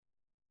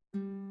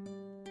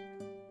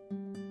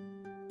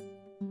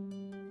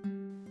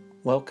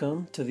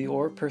Welcome to the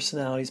Or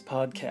Personalities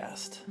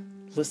podcast.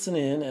 Listen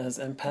in as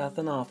empath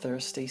and author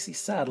Staci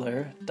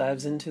Sadler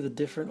dives into the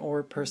different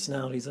Or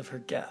personalities of her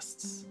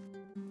guests.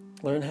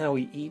 Learn how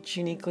we each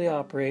uniquely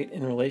operate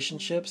in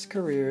relationships,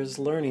 careers,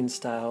 learning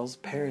styles,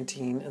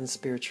 parenting, and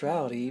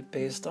spirituality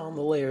based on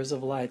the layers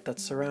of light that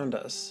surround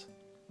us.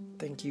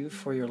 Thank you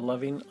for your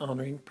loving,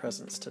 honoring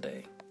presence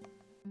today.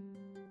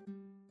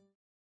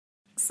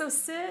 So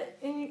sit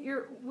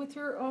with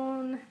your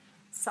own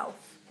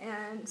self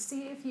and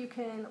see if you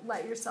can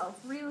let yourself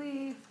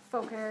really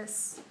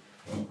focus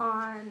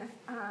on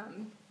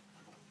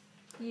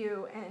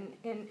you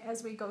and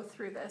as we go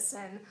through this,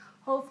 and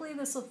hopefully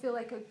this will feel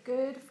like a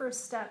good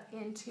first step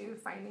into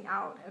finding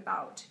out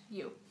about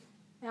you,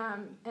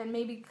 and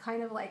maybe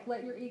kind of like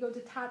let your ego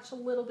detach a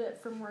little bit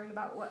from worrying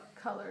about what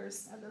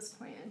colors at this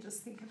point and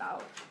just think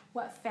about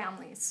what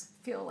families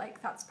feel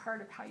like that's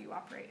part of how you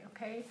operate.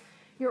 Okay,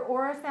 your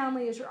aura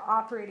family is your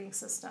operating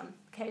system.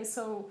 Okay,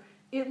 so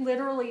it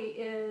literally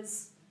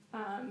is,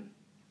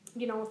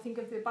 think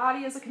of the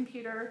body as a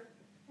computer,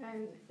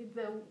 and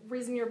the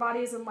reason your body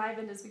is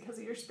enlivened is because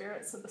of your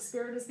spirit. So the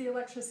spirit is the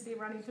electricity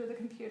running through the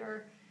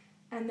computer,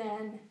 and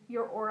then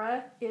your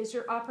aura is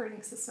your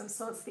operating system.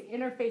 So it's the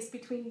interface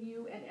between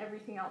you and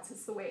everything else.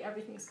 It's the way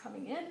everything's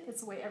coming in.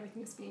 It's the way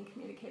everything's being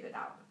communicated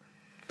out.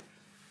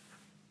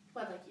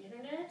 What, like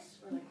internet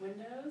or like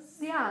Windows?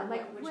 Yeah,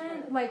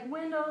 like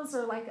Windows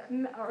or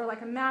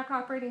like a Mac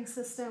operating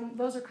system.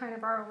 Those are kind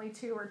of our only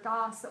two, or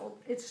DOS.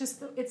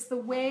 It's the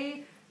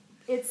way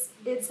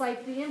it's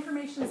like the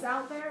information is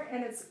out there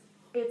and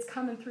it's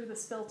coming through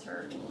this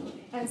filter,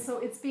 and so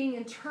it's being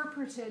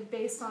interpreted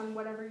based on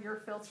whatever your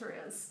filter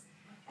is,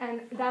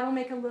 and that'll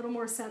make a little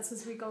more sense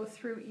as we go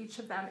through each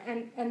of them.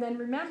 And then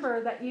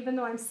remember that even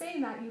though I'm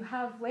saying that, you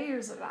have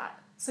layers of that,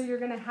 so you're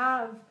going to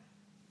have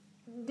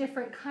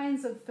different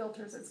kinds of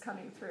filters it's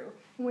coming through.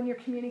 And when you're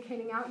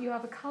communicating out, you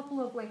have a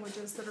couple of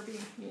languages that are being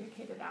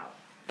communicated out.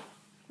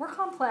 We're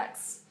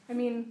complex. I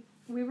mean,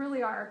 we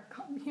really are.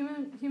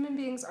 Human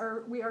beings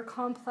are. We are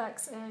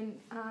complex, and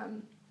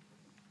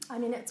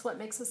it's what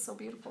makes us so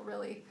beautiful,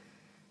 really.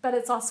 But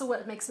it's also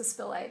what makes us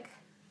feel like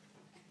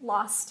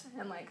lost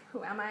and like,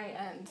 who am I,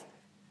 and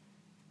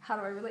how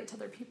do I relate to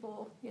other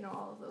people?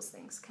 All of those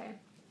things. Okay.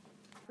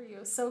 For you.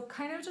 So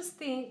kind of just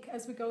think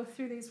as we go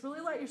through these,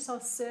 really let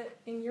yourself sit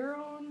in your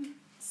own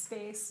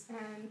space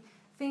and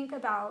think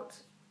about,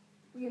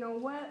 who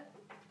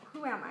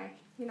am I?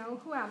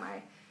 Who am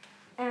I?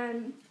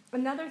 And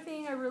another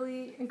thing I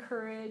really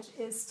encourage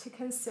is to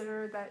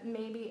consider that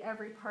maybe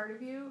every part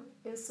of you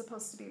is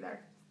supposed to be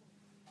there.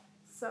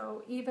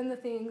 So even the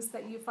things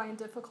that you find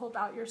difficult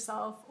about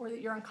yourself or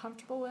that you're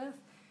uncomfortable with,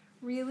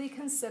 really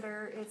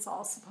consider it's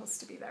all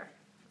supposed to be there.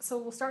 So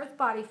we'll start with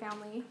body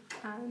family.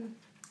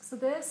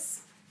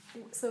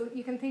 So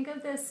you can think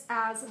of this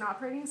as an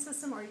operating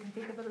system, or you can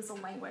think of it as a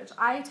language.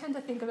 I tend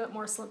to think of it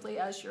more simply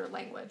as your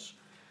language.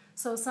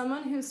 So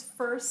someone whose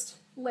first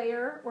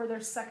layer or their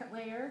second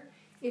layer,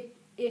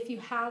 if you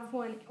have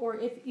one, or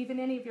if even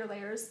any of your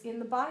layers in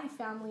the body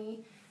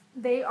family,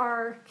 they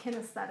are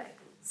kinesthetic.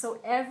 So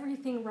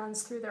everything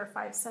runs through their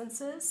five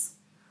senses.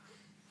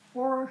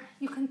 Or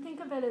you can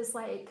think of it as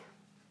like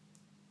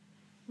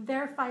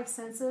their five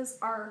senses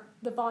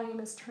the volume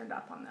is turned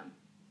up on them.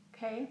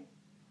 Okay?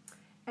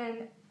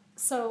 And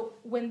so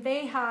when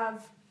they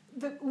have,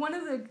 one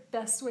of the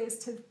best ways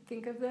to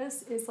think of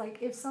this is like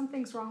if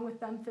something's wrong with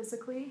them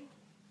physically,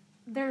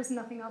 there's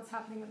nothing else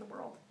happening in the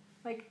world.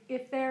 Like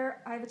I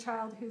have a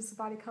child who's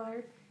body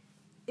color,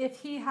 if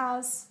he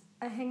has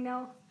a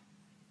hangnail,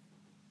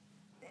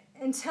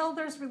 until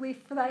there's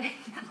relief for that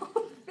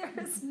hangnail, there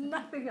is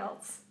nothing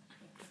else.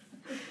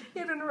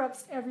 It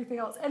interrupts everything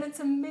else. And it's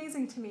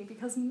amazing to me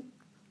because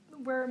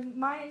where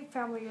my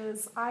family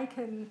is, I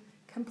can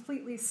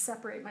completely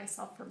separate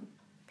myself from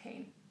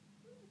pain,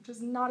 which is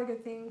not a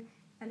good thing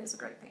and is a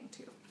great thing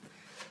too.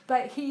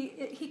 But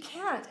he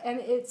can't, and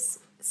it's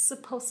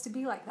supposed to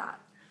be like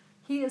that.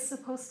 He is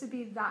supposed to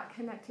be that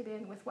connected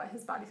in with what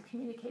his body's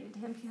communicating to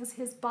him, because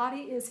his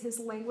body is his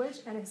language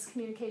and his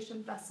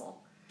communication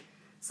vessel.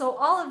 So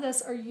all of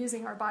this are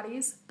using our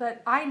bodies,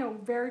 but I know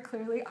very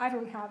clearly I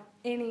don't have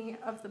any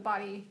of the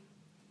body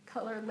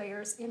color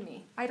layers in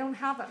me. I don't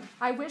have them.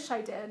 I wish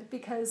I did,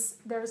 because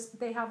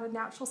they have a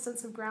natural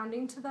sense of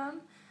grounding to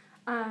them.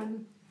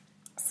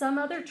 Some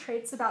other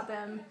traits about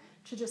them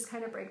to just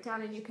kind of break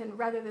down, and you can,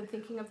 rather than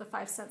thinking of the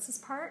five senses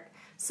part.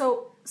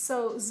 So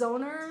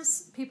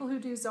zoners, people who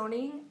do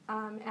zoning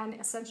and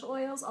essential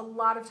oils, a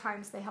lot of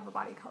times they have a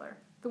body color.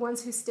 The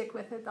ones who stick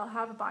with it, they'll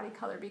have a body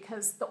color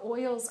because the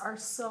oils are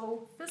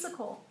so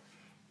physical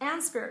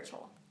and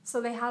spiritual. So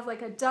they have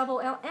like a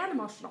double and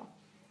emotional.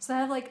 So they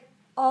have like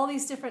all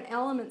these different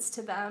elements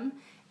to them.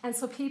 And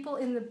so people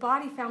in the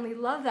body family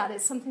love that.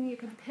 It's something you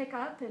can pick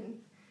up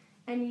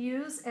and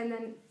use and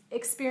then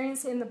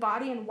experience in the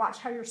body and watch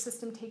how your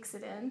system takes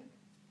it in.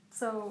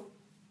 So,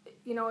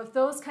 if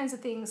those kinds of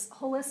things,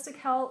 holistic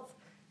health,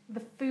 the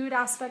food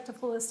aspect of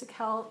holistic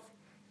health,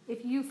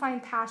 if you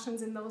find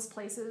passions in those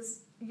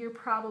places, you're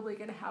probably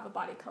going to have a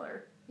body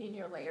color in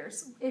your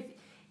layers.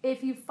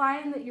 if you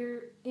find that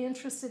you're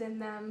interested in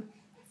them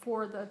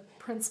for the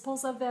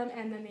principles of them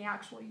and then the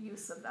actual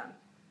use of them.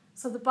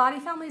 So the body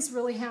family is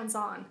really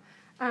hands-on.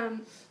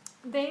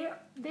 They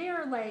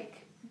are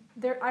like,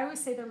 I always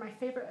say they're my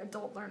favorite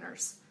adult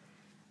learners.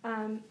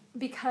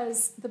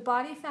 Because the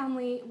body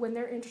family, when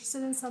they're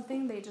interested in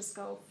something, they just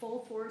go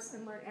full force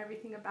and learn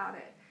everything about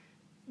it.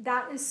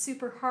 That is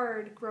super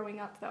hard growing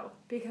up, though,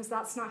 because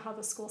that's not how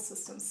the school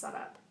system's set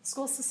up. The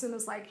school system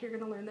is like, you're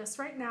going to learn this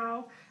right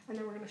now, and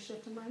then we're going to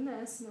shift and learn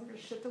this, and then we're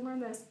going to shift and learn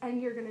this,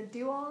 and you're going to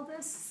do all of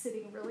this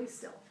sitting really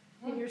still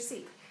in your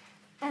seat.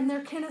 And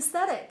they're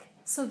kinesthetic,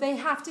 so they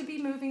have to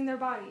be moving their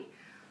body.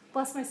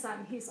 Bless my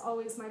son, he's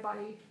always my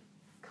body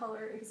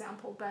color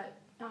example, but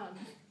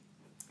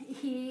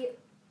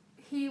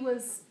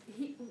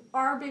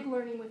our big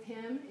learning with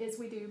him is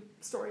we do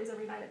stories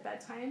every night at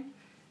bedtime.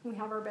 We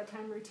have our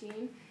bedtime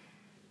routine.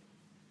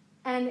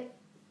 And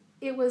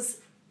it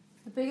was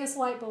the biggest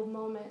light bulb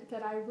moment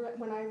that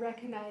when I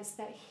recognized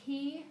that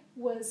he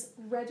was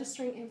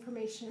registering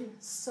information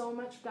so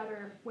much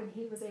better when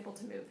he was able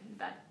to move in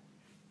bed.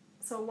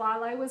 So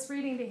while I was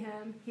reading to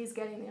him, he's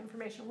getting the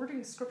information. We're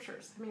doing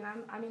scriptures.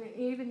 I mean,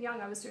 even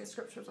young, I was doing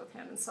scriptures with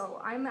him. And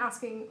so I'm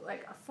asking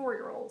like a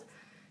 4-year-old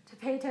to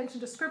pay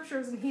attention to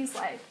scriptures, and he's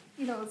like,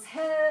 his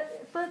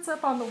foot's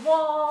up on the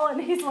wall,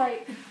 and he's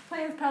like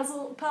playing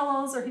with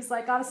pillows, or he's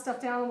like got his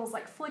stuffed animals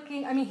like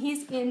flicking. I mean,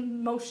 he's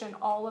in motion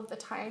all of the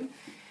time.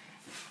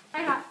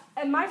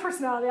 And my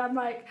personality, I'm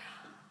like,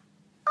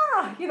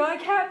 I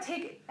can't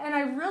take it. And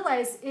I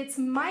realize it's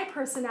my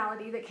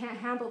personality that can't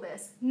handle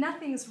this.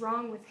 Nothing's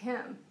wrong with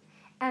him.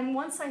 And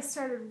once I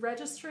started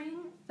registering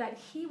that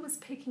he was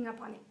picking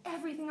up on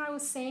everything I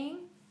was saying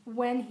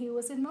when he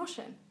was in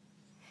motion.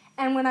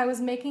 And when I was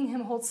making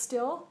him hold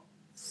still,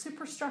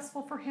 super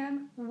stressful for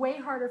him, way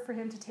harder for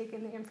him to take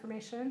in the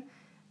information,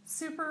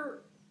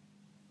 super,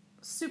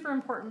 super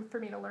important for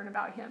me to learn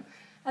about him.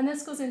 And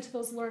this goes into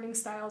those learning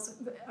styles,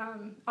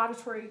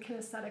 auditory,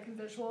 kinesthetic, and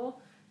visual.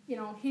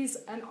 He's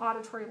an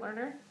auditory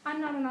learner.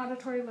 I'm not an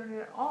auditory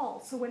learner at all.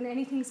 So when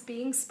anything's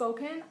being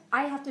spoken,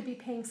 I have to be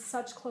paying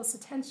such close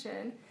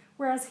attention,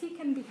 whereas he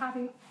can be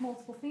having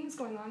multiple things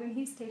going on and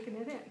he's taking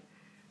it in.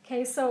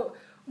 Okay, so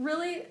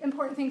really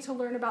important thing to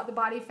learn about the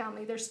body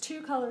family. There's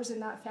 2 colors in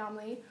that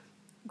family.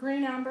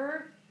 Green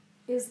amber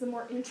is the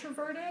more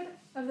introverted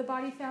of the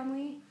body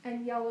family,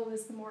 and yellow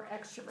is the more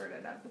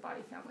extroverted of the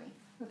body family.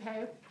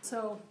 Okay,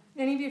 so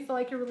any of you feel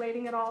like you're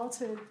relating at all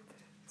to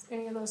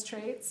any of those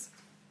traits?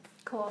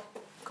 Cool,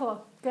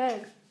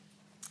 good.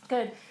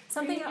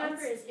 Something else.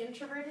 Amber is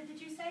introverted, did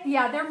you say?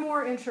 Yeah, they're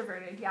more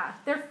introverted, yeah.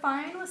 They're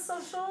fine with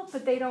social,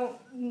 but they don't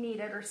need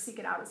it or seek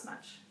it out as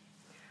much.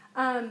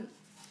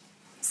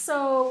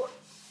 So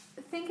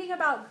thinking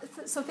about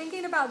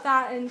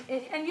that, and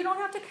you don't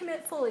have to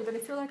commit fully, but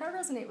if you're like, I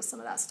resonate with some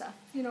of that stuff,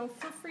 feel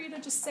free to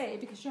just say,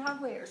 because you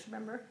have layers,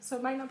 remember? So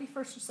it might not be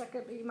first or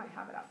second, but you might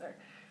have it out there.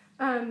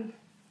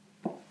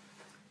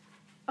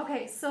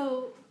 Okay,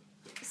 so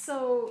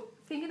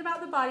thinking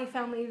about the body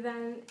family,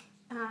 then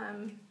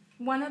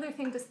one other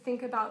thing to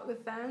think about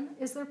with them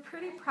is they're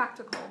pretty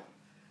practical.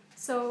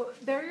 So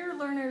they're your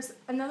learners.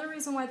 Another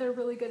reason why they're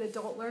really good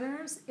adult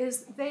learners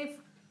is they've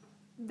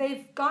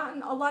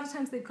gotten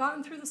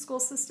through the school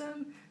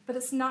system, but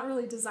it's not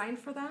really designed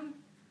for them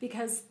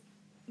because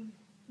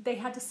they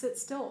had to sit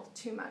still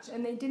too much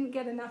and they didn't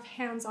get enough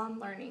hands-on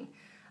learning.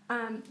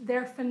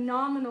 They're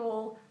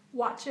phenomenal,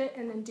 watch it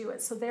and then do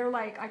it. So they're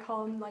like, I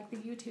call them like the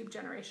YouTube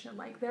generation.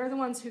 Like they're the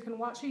ones who can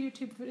watch a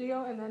YouTube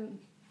video and then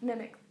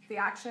mimic the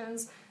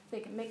actions. They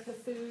can make the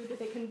food.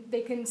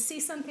 They can see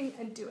something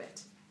and do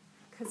it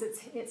because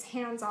it's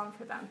hands-on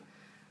for them.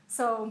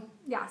 So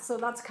yeah, so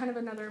that's kind of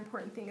another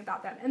important thing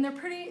about them. And they're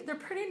pretty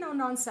no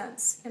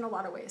nonsense in a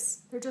lot of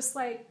ways. They're just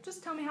like,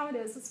 just tell me how it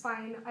is. It's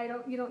fine.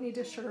 You don't need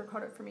to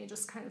sugarcoat it for me.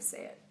 Just kind of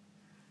say it.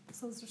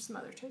 So those are some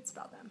other traits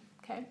about them.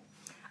 Okay.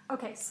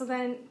 Okay. So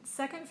then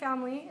second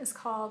family is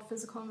called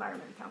physical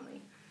environment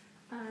family.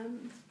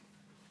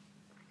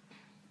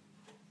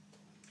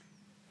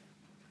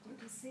 What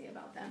to say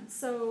about them?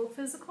 So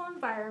physical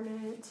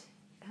environment.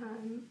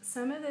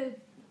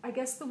 I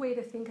guess the way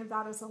to think of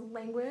that as a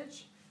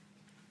language.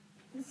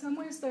 In some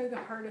ways, they're the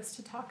hardest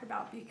to talk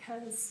about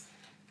because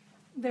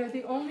they're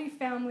the only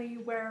family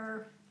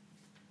where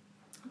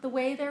the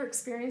way they're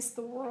experiencing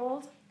the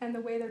world and the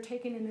way they're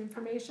taking in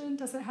information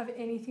doesn't have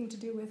anything to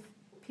do with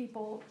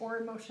people or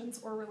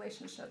emotions or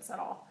relationships at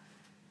all.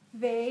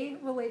 They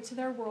relate to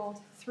their world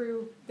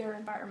through their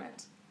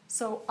environment.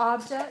 So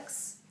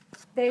objects,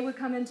 they would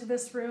come into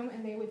this room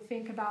and they would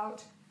think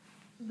about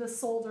the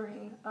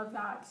soldering of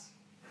that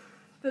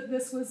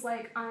this was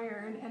like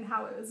iron and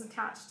how it was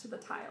attached to the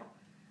tile.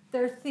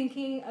 They're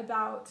thinking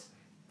about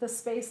the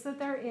space that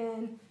they're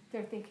in.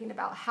 They're thinking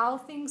about how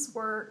things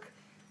work.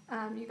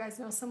 You guys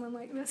know someone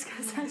like this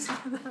because I saw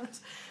that.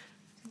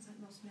 Seems like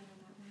most men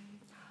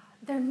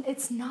are that way.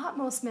 It's not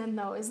most men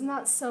though, isn't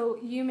that so?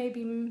 You may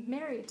be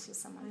married to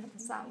someone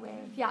that's that way.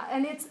 Yeah,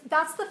 and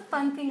that's the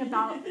fun thing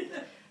about.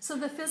 So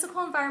the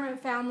physical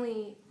environment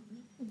family,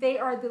 they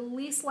are the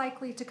least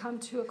likely to come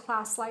to a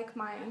class like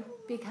mine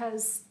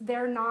because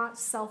they're not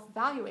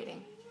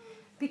self-evaluating.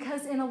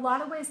 Because in a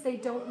lot of ways, they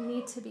don't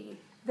need to be.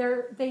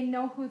 They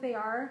know who they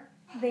are.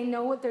 They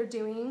know what they're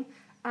doing.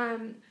 I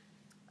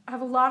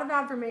have a lot of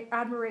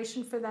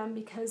admiration for them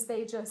because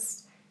they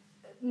just,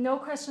 no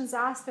questions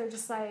asked. They're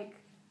just like,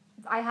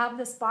 I have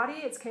this body.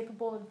 It's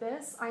capable of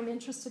this. I'm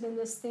interested in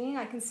this thing.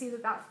 I can see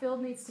that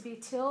field needs to be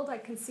tilled. I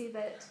can see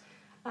that,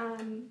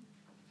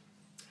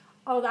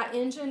 that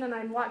engine, and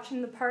I'm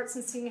watching the parts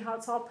and seeing how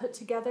it's all put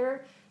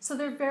together. So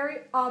they're very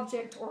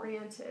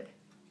object-oriented.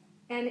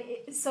 And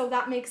so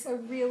that makes a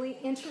really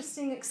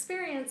interesting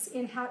experience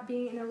in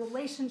being in a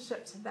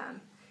relationship to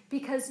them,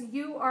 because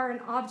you are an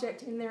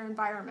object in their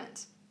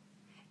environment.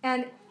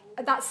 And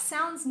that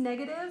sounds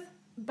negative,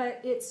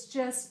 but it's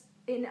just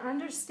in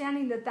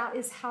understanding that that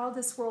is how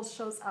this world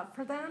shows up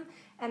for them,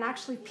 and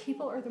actually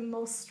people are the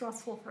most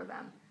stressful for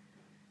them.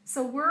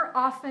 So we're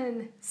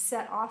often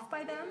set off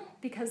by them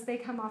because they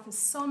come off as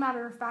so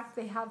matter of fact.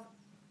 They have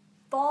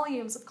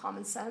volumes of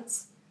common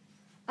sense.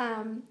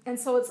 And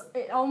so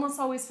it almost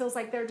always feels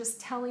like they're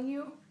just telling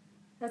you.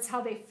 That's how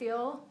they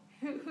feel.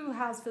 Who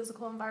has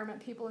physical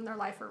environment people in their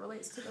life or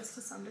relates to this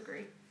to some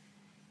degree?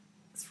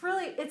 It's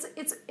really,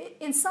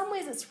 in some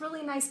ways it's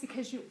really nice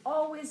because you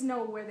always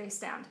know where they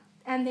stand.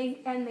 And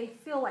they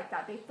feel like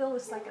that. They feel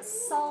it's like a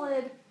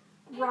solid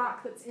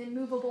rock that's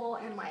immovable,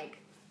 and like,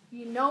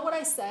 you know what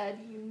I said,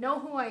 you know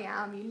who I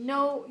am, you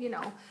know.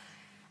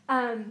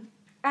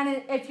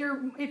 And if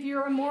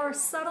you're a more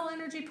subtle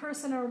energy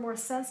person or a more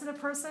sensitive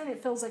person,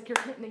 it feels like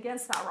you're hitting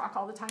against that rock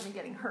all the time and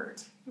getting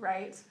hurt,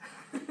 right?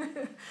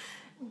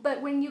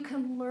 But when you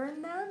can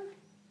learn them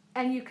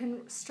and you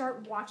can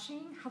start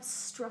watching how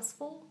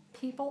stressful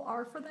people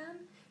are for them,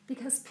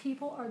 because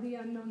people are the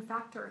unknown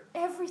factor.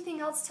 Everything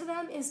else to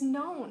them is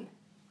known.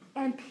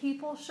 And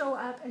people show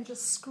up and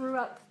just screw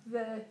up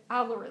the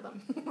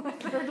algorithm.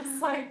 They're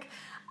just like,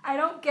 I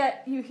don't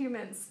get you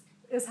humans,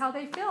 is how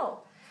they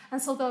feel. And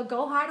so they'll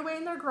go hide away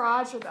in their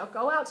garage, or they'll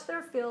go out to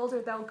their field,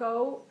 or they'll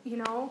go,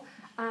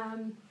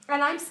 and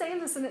I'm saying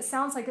this and it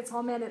sounds like it's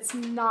all men. It's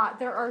not.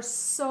 There are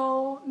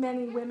so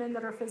many women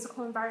that are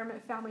physical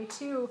environment family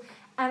too.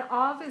 And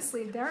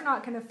obviously they're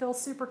not going to feel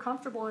super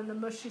comfortable in the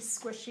mushy,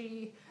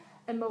 squishy,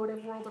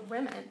 emotive world of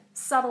women.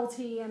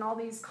 Subtlety and all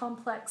these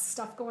complex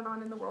stuff going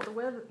on in the world of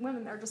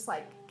women. They're just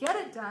like, get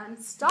it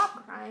done.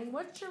 Stop crying.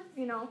 What's your,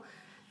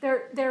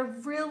 they're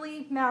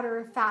really matter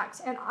of fact.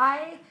 And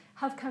I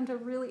have come to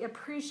really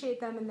appreciate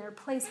them in their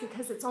place,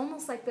 because it's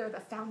almost like they're the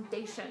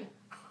foundation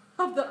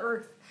of the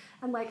earth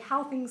and like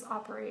how things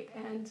operate.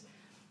 And,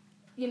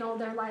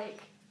 they're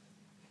like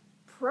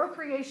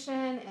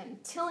procreation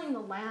and tilling the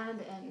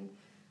land, and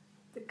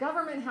the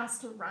government has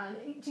to run.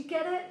 Do you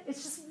get it?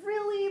 It's just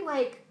really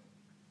like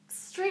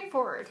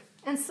straightforward.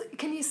 And so,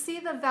 can you see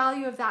the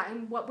value of that,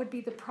 and what would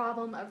be the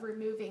problem of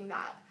removing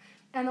that?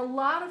 And a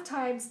lot of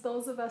times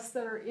those of us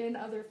that are in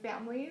other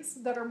families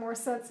that are more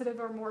sensitive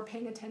or more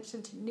paying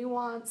attention to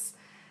nuance,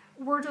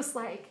 we're just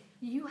like,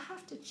 you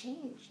have to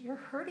change. You're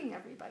hurting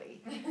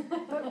everybody.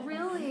 But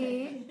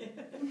really,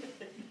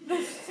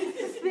 the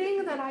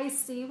thing that I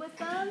see with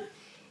them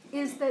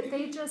is that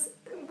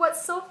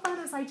what's so fun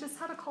is I just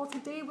had a call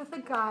today with a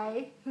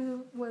guy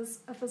who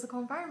was a physical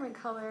environment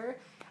color,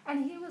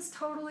 and he was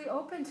totally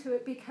open to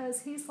it,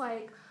 because he's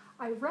like,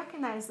 I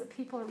recognize that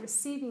people are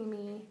receiving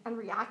me and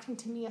reacting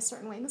to me a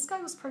certain way. And this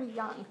guy was pretty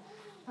young,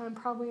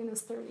 probably in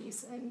his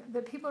 30s, and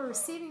that people are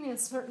receiving me a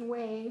certain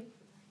way,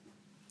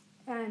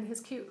 and his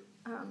cute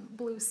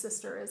blue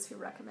sister is who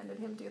recommended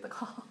him do the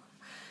call.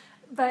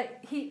 But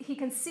he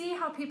can see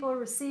how people are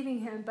receiving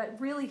him, but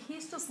really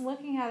he's just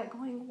looking at it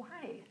going,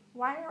 why?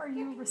 Why are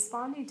you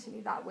responding to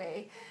me that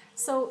way?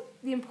 So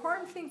the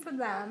important thing for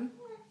them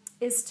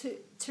is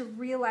to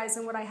realize,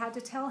 and what I had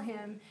to tell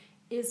him,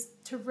 is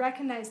to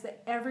recognize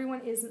that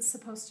everyone isn't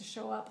supposed to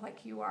show up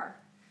like you are.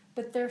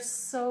 But they're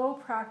so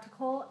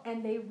practical,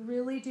 and they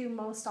really do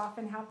most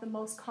often have the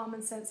most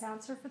common sense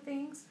answer for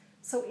things.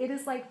 So it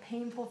is like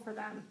painful for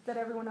them that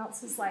everyone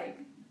else is like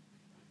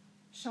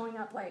showing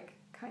up like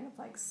kind of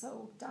like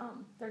so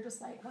dumb. They're just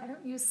like, why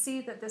don't you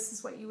see that this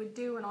is what you would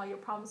do and all your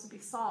problems would be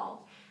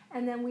solved?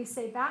 And then we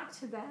say back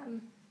to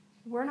them,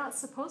 we're not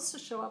supposed to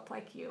show up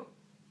like you.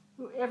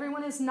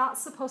 Everyone is not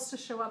supposed to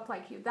show up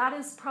like you. That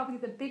is probably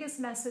the biggest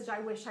message I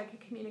wish I could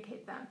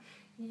communicate them.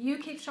 You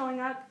keep showing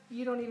up.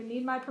 You don't even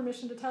need my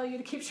permission to tell you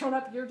to keep showing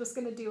up. You're just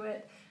going to do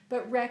it.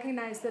 But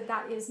recognize that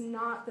that is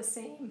not the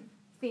same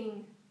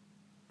thing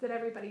that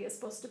everybody is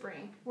supposed to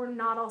bring. We're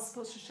not all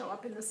supposed to show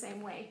up in the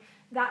same way.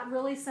 That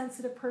really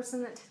sensitive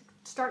person that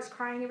starts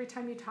crying every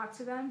time you talk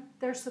to them,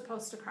 they're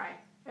supposed to cry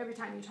every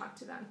time you talk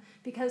to them,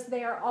 because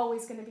they are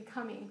always going to be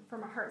coming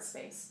from a heart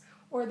space.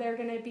 Or they're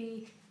going to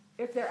be,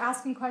 if they're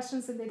asking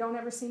questions and they don't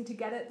ever seem to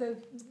get it, the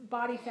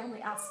body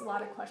family asks a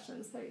lot of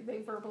questions.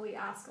 They verbally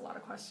ask a lot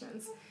of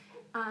questions.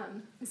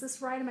 Is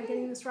this right? Am I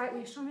getting this right? Will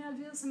you show me how to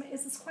do this?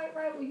 Is this quite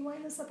right? Will you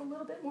line this up a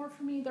little bit more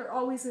for me? They're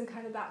always in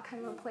kind of that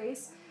kind of a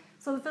place.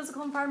 So the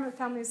physical environment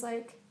family is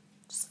like,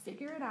 just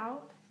figure it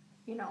out,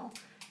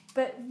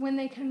 But when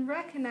they can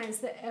recognize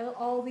that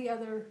all the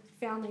other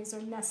families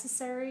are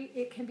necessary,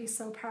 it can be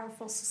so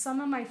powerful. So some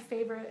of my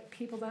favorite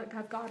people that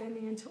have gotten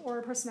into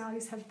aura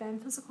personalities have been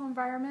physical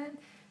environment,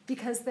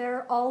 because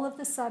they're all of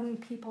the sudden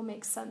people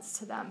make sense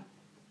to them.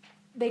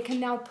 They can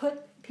now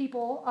put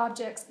people,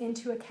 objects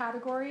into a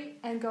category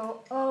and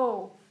go,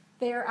 oh,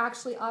 they are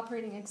actually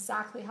operating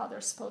exactly how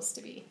they're supposed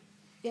to be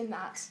in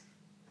that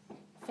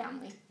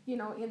family.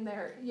 In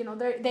their,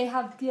 they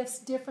have gifts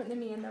different than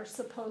me, and they're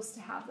supposed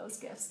to have those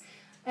gifts.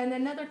 And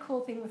another cool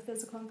thing with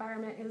physical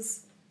environment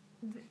is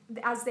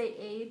as they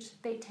age,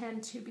 they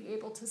tend to be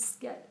able to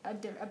get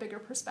a bigger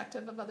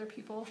perspective of other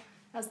people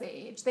as they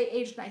age. They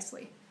age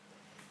nicely.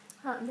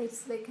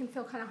 They can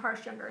feel kind of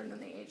harsh younger, and then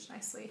they age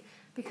nicely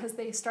because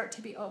they start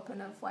to be open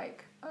of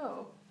like,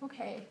 oh,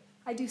 okay,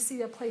 I do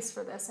see a place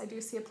for this. I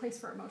do see a place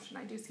for emotion.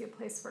 I do see a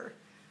place for...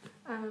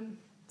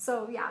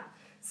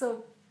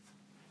 So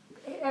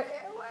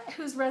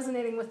who's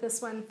resonating with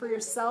this one for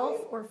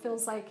yourself, or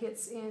feels like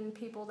it's in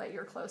people that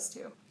you're close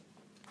to?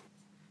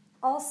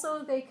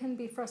 Also, they can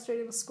be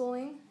frustrated with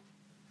schooling,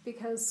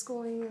 because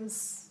schooling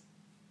is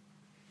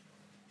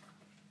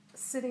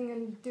sitting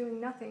and doing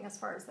nothing as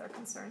far as they're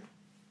concerned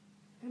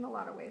in a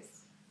lot of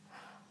ways.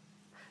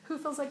 Who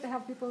feels like they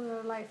have people in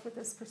their life with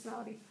this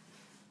personality?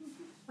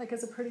 Like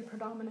as a pretty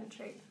predominant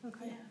trait.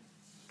 Okay.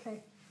 Yeah. Okay.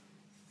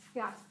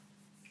 Yeah.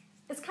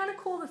 It's kind of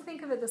cool to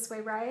think of it this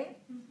way, right?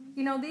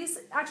 Mm-hmm.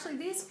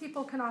 These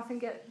people can often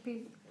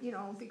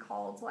be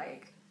called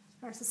like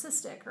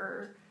narcissistic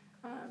or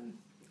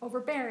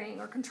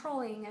overbearing or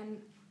controlling,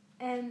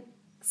 and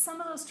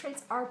some of those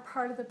traits are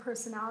part of the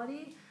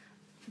personality.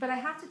 But I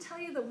have to tell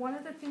you that one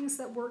of the things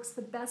that works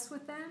the best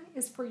with them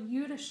is for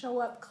you to show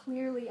up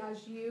clearly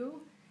as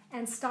you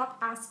and stop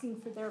asking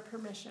for their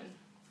permission.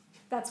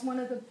 That's one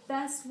of the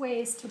best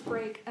ways to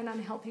break an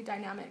unhealthy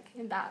dynamic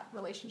in that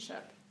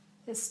relationship,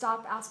 is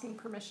stop asking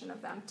permission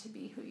of them to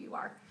be who you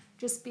are.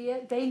 Just be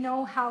it. They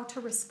know how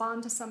to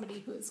respond to somebody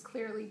who is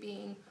clearly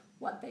being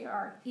what they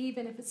are,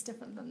 even if it's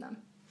different than them.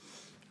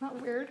 Not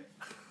weird?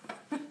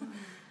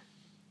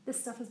 This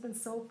stuff has been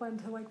so fun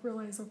to like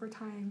realize over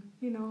time,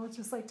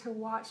 just like to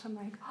watch. I'm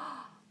like,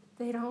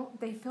 oh,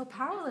 they feel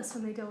powerless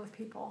when they deal with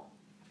people.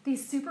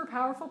 These super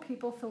powerful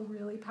people feel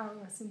really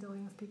powerless in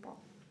dealing with people.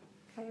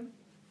 Okay?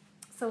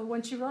 So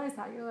once you realize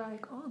that, you're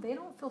like, oh, they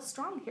don't feel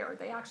strong here.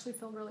 They actually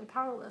feel really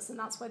powerless, and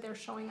that's why they're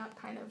showing up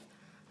kind of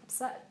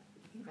upset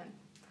even.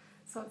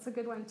 So it's a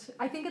good one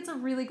I think it's a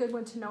really good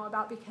one to know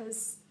about,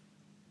 because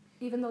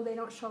even though they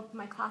don't show up in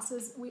my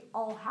classes, we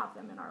all have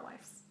them in our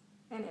lives.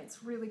 And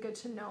it's really good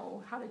to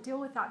know how to deal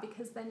with that,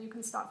 because then you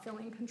can stop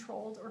feeling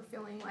controlled or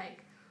feeling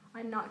like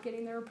I'm not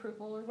getting their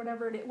approval, or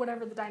whatever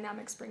the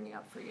dynamic's bringing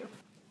up for you.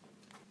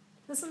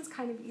 This one's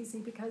kind of easy,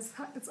 because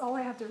it's all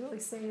I have to really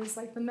say is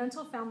like the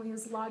mental family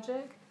is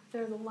logic.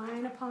 They're the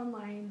line upon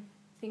line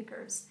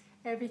thinkers.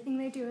 Everything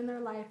they do in their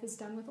life is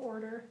done with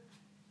order.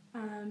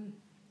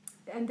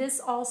 And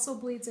this also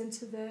bleeds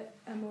into the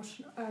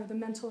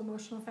mental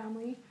emotional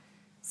family.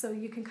 So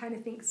you can kind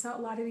of think, so a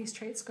lot of these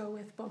traits go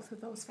with both of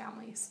those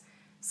families.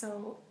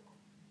 So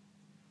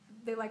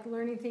they like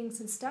learning things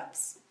in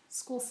steps.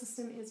 School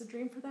system is a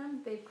dream for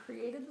them. They've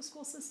created the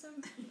school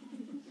system.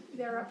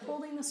 They're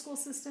upholding the school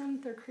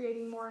system. They're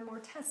creating more and more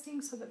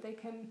testing so that they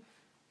can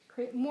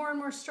create more and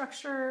more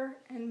structure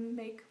and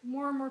make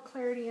more and more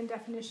clarity and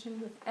definition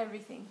with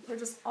everything. They're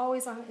just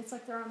always on, it's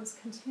like they're on this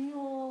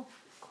continual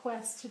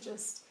quest to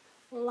just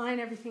line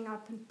everything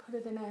up and put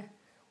it in a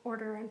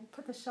order and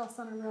put the shelves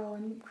on a row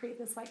and create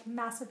this like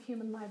massive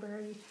human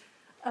library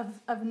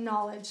of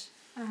knowledge.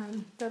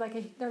 They're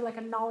like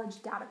a knowledge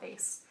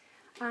database.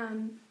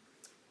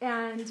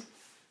 And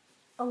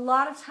a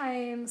lot of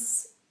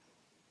times,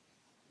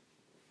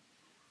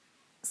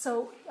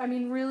 so, I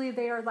mean, really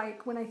they are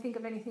like, when I think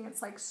of anything,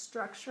 it's like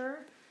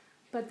structure,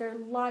 but they're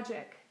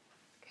logic,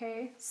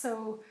 okay?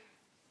 So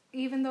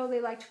even though they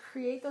like to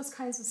create those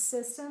kinds of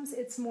systems,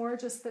 it's more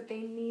just that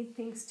they need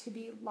things to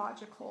be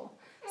logical.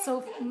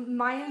 So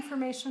my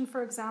information,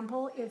 for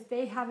example, if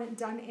they haven't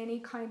done any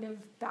kind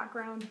of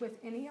background with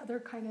any other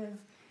kind of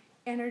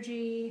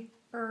energy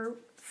or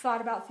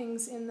thought about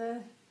things in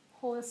the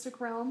holistic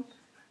realm,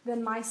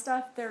 then my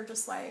stuff, they're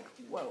just like,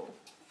 whoa.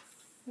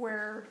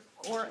 Or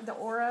the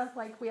aura,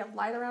 like we have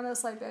light around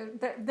us, like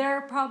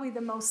they're probably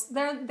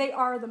they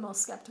are the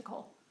most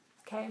skeptical,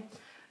 okay?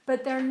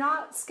 But they're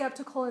not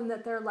skeptical in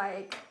that they're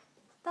like,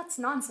 that's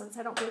nonsense,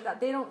 I don't believe that.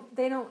 They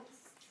don't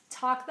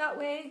talk that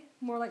way,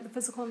 more like the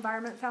physical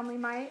environment family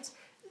might.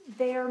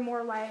 They are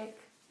more like,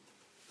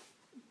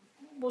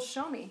 well,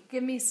 show me.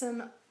 Give me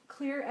some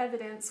clear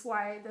evidence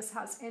why this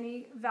has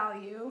any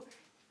value.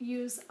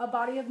 Use a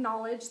body of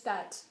knowledge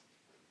that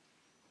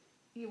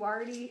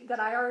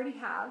I already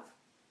have,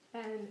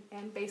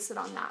 and base it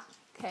on that,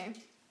 okay?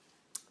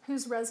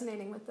 Who's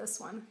resonating with this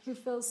one? Who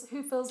feels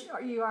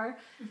you are?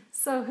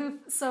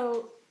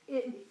 So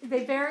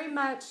they very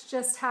much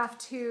just have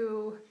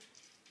to,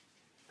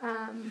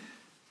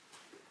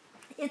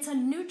 it's a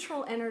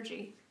neutral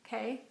energy,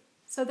 okay?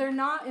 So they're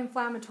not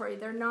inflammatory.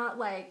 They're not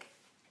like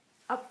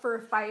up for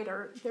a fight,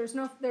 or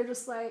they're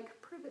just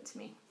like prove it to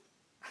me.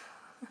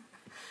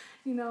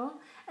 You know?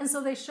 And so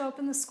they show up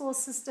in the school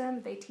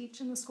system. They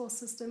teach in the school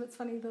system. It's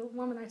funny, the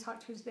woman I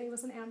talked to today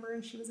was an Amber,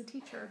 and she was a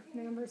teacher.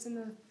 And Amber's in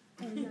the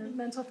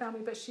mental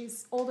family, but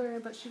she's older,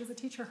 but she was a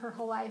teacher her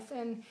whole life.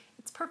 And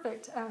it's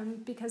perfect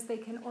because they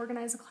can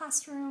organize a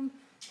classroom.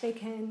 They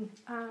can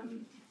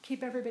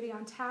keep everybody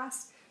on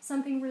task.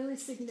 Something really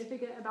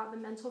significant about the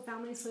mental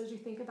family, so as you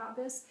think about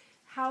this,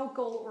 how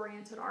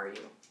goal-oriented are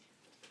you?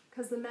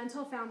 Because the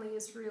mental family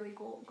is really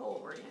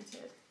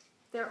goal-oriented.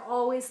 They're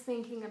always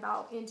thinking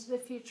about into the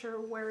future,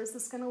 where is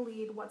this going to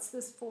lead? What's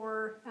this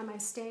for? Am I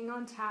staying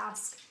on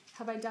task?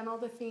 Have I done all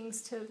the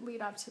things to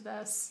lead up to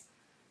this?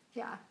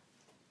 Yeah.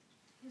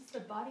 Is the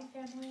body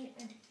family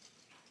and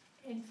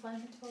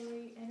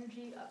inflammatory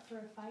energy up for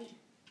a fight?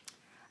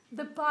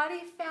 The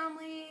body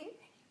family,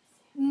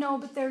 no,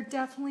 but they're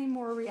definitely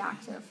more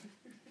reactive.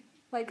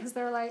 Like, because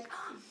they're like,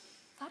 oh,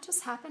 that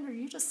just happened, or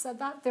you just said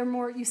that. They're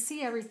more, you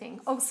see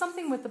everything. Oh,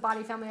 something with the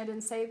body family I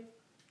didn't say.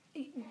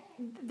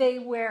 They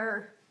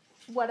wear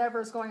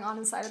whatever's going on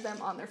inside of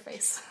them on their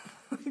face.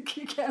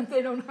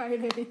 They don't hide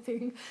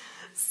anything.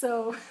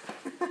 So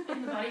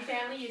in the body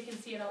family, you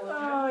can see it all over.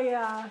 Oh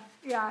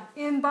yeah,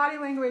 in body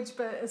language,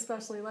 but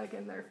especially like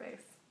in their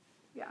face.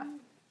 Yeah,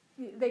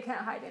 they can't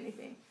hide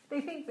anything.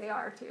 They think they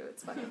are too.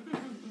 It's funny,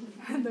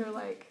 and they're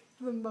like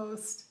the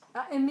most.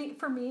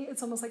 For me,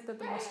 it's almost like they're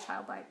the most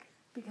childlike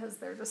because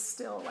they're just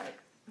still like.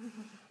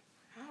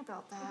 How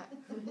about that?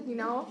 You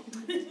know?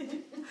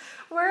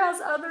 Whereas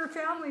other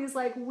families,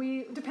 like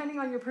depending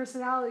on your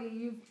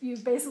personality,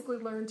 you've basically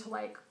learned to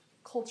like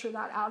culture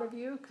that out of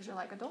you because you're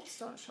like, adults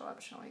don't show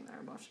up showing their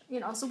emotion.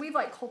 You know, so we've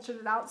like cultured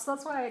it out. So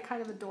that's why I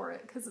kind of adore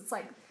it because it's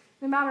like,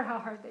 no matter how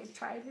hard they've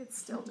tried, it's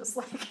still just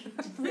like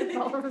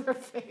all over their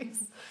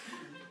face.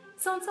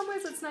 So in some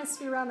ways it's nice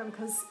to be around them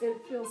because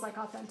it feels like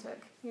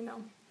authentic, you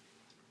know?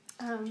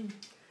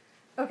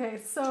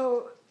 Okay,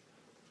 so...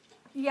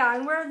 Yeah,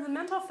 and we're the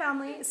mental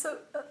family. So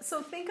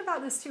think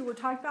about this too. We're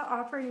talking about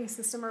operating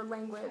system or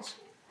language.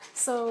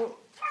 So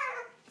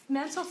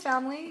mental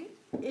family,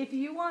 if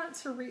you want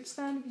to reach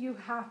them, you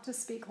have to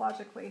speak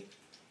logically.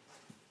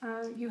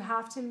 You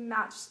have to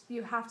match.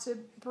 You have to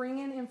bring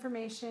in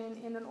information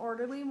in an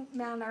orderly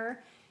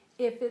manner.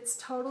 If it's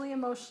totally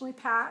emotionally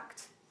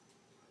packed,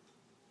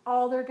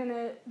 they're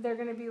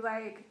gonna be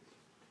like,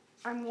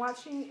 I'm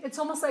watching, it's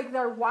almost like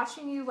they're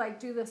watching you like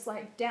do this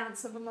like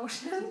dance of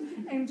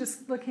emotion and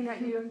just looking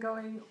at you and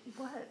going,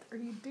 what are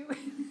you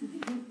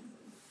doing?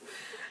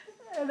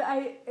 And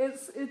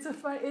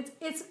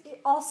it's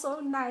also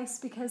nice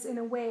because in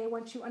a way,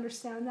 once you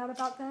understand that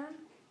about them,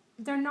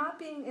 they're not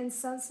being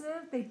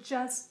insensitive,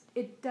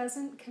 it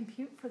doesn't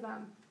compute for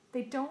them.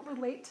 They don't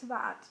relate to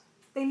that.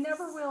 They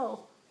never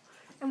will.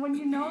 And when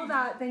you know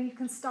that, then you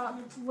can stop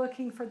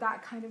looking for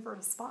that kind of a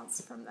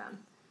response from them.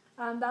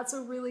 That's a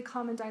really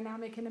common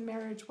dynamic in a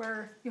marriage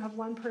where you have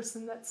one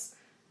person that's,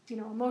 you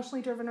know,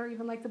 emotionally driven, or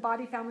even like the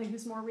body family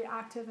who's more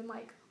reactive and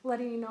like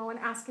letting you know and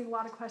asking a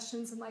lot of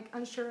questions and like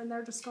unsure, and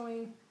they're just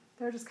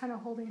kind of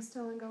holding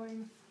still and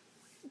going,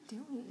 what are you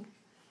doing?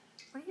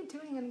 What are you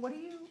doing? And what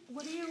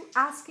are you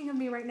asking of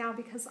me right now?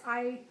 Because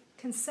I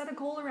can set a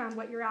goal around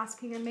what you're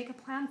asking and make a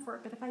plan for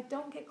it. But if I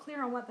don't get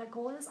clear on what that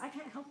goal is, I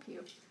can't help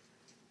you.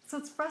 So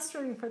it's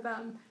frustrating for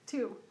them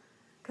too,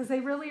 because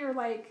they really are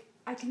like,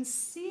 I can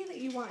see that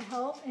you want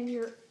help and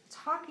you're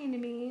talking to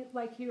me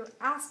like you're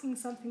asking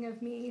something of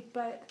me,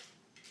 but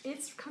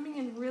it's coming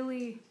in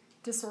really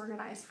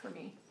disorganized for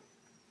me.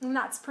 And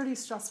that's pretty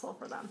stressful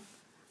for them.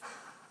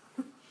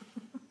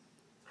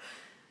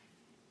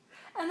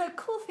 And the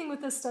cool thing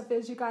with this stuff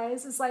is, you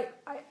guys, is like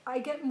I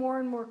get more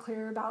and more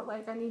clear about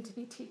like I need to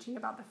be teaching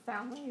about the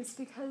families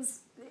because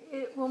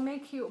it will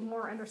make you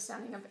more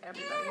understanding of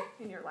everybody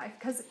in your life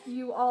because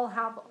you all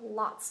have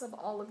lots of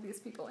all of these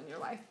people in your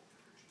life.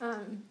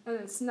 And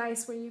it's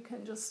nice when you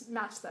can just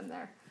match them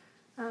there.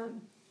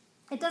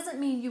 It doesn't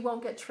mean you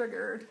won't get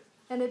triggered,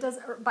 and it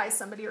doesn't by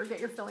somebody or get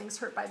your feelings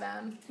hurt by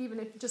them, even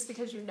if just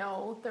because you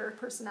know their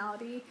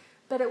personality.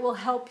 But it will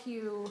help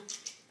you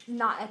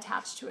not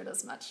attach to it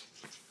as much,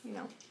 you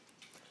know.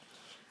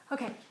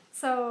 Okay,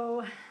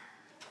 so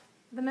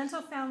the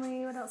mental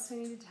family. What else do I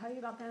need to tell you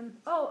about them?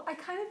 Oh, I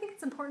kind of think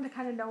it's important to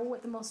kind of know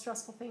what the most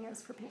stressful thing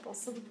is for people.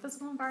 So the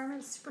physical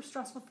environment is super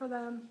stressful for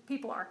them.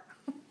 People are.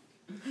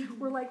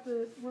 We're like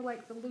the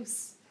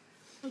loose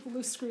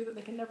screw that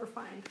they can never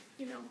find,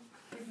 you know.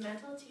 Is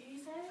mental too, you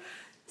said?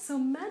 So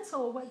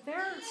mental, what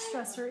their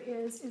stressor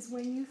is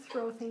when you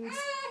throw things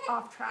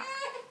off track.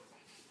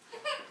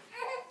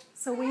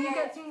 So when you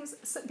get things,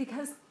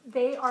 because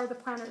they are the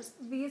planners,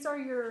 these are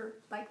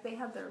they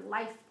have their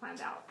life planned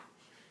out.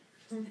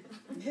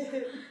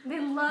 They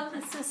love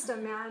the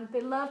system, man.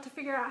 They love to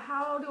figure out,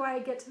 how do I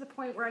get to the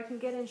point where I can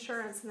get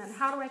insurance, and then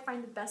how do I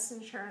find the best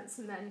insurance,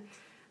 and then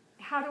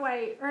how do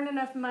I earn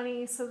enough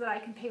money so that I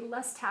can pay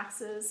less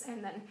taxes,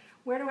 and then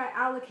where do I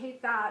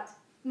allocate that?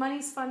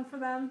 Money's fun for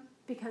them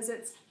because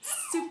it's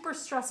super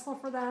stressful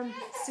for them,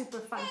 super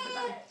fun for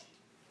them.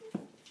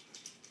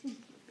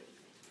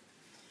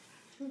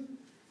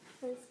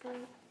 That's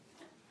great.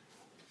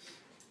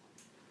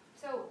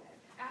 So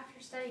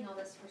after studying all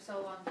this for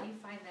so long, do you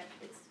find that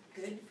it's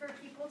good for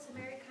people to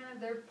marry kind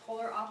of their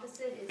polar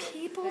opposite? Is it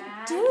People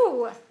bad?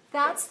 do.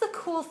 That's the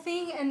cool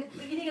thing, and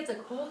But you think it's a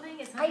cool thing?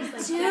 It's not I just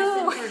like do.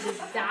 destined for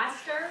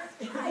disaster?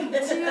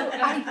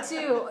 I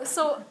do.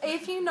 So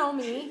if you know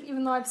me,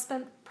 even though I've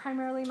spent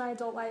primarily my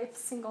adult life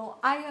single,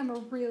 I am a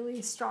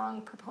really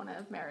strong proponent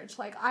of marriage.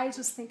 Like, I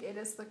just think it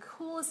is the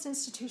coolest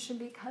institution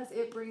because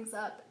it brings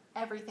up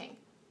everything.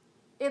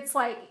 It's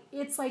like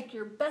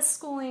your best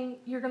schooling.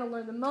 You're going to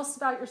learn the most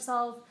about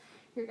yourself.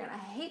 You're going to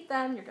hate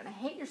them. You're going to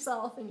hate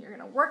yourself, and you're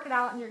going to work it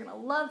out, and you're going to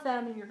love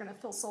them, and you're going to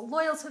feel so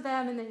loyal to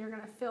them, and then you're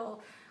going to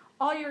feel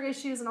all your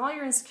issues and all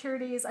your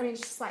insecurities. I mean, it's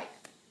just like,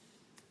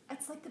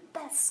 it's like the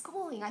best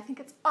schooling. I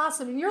think it's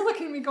awesome. And you're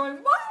looking at me going,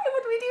 why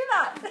would we do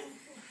that?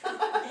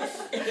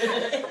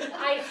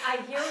 I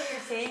hear what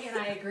you're saying, and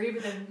I agree,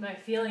 but then my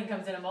feeling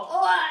comes in. I'm all,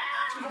 oh, I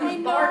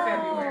barf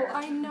everywhere.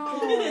 know.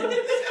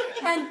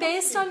 And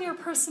based on your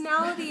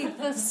personality,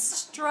 the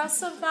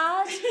stress of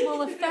that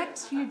will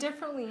affect you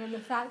differently. And the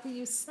fact that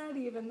you said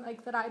even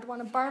like that I'd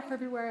want to barf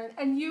everywhere,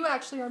 and you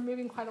actually are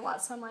moving quite a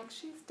lot. So I'm like,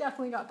 she's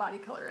definitely got body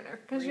color in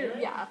her because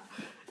Really?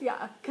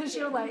 because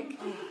you're like.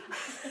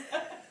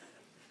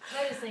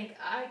 I just think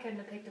I couldn't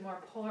have picked a more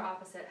polar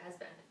opposite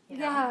husband. You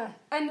know? Yeah,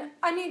 and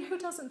I mean, who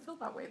doesn't feel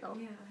that way though?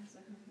 Yeah.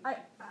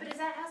 But is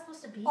that how it's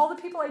supposed to be? All the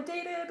people I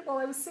dated while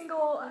I was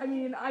single, I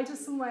mean, I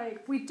just am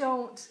like,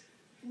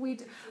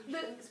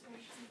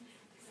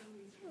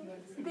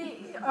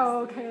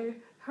 okay,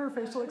 her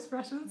facial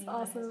expressions,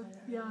 awesome,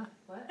 yeah.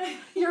 What?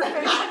 Your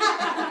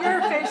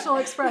facial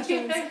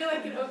expressions. I know I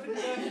can open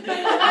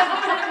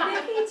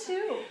it. Nikki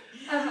too.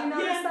 Have you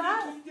noticed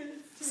that?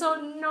 So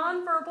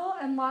nonverbal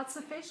and lots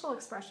of facial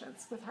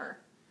expressions with her,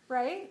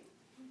 right?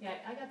 Yeah,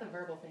 I got the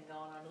verbal thing going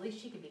on. At least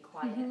she could be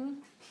quiet. Mm-hmm.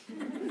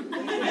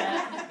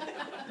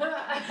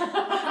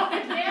 I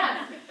can't.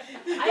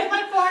 I have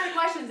like 400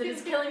 questions and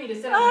it's killing me to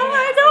sit on Oh, my I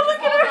hands. know, Like, look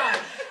at hold her. on.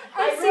 I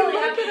I see, really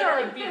look have to, at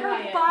like, be her.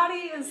 quiet. Her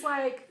body is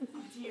like,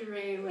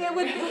 Derailed. it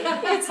would be,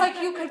 it's like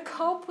you could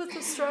cope with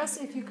the stress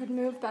if you could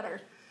move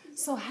better.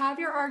 So have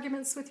your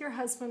arguments with your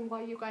husband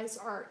while you guys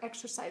are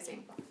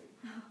exercising.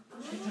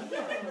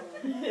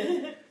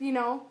 You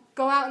know,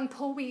 go out and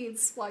pull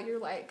weeds while you're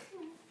like,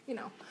 you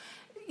know,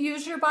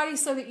 use your body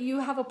so that you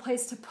have a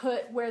place to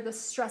put where the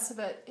stress of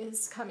it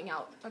is coming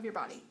out of your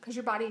body, because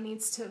your body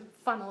needs to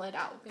funnel it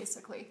out,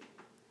 basically.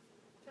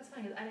 That's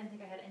funny because I didn't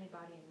think I had any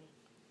body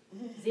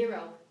in me.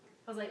 Zero.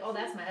 I was like, oh,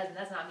 that's my husband.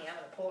 That's not me. I'm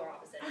the polar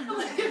opposite. I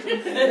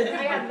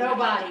got no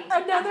body.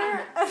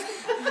 Another. I was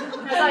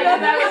like,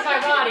 that was my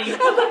body.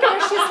 Look at her,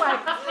 she's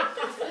like,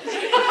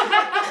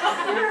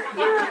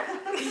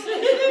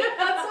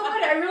 That's so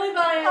funny. I really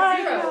thought I had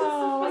zero.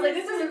 know. I was like,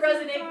 this doesn't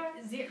resonate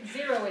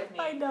zero with me.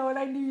 I know, and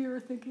I knew you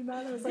were thinking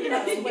that. I was like,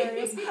 that's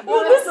hilarious.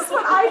 Well, this is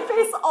what I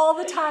face all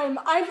the time.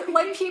 I'm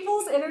like,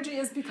 people's energy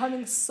is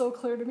becoming so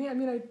clear to me. I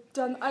mean, I've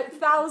done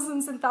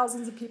thousands and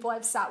thousands of people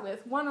I've sat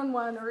with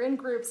one-on-one or in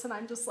groups, and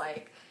I'm just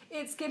like,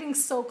 it's getting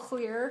so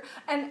clear.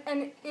 And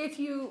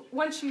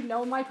once you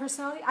know my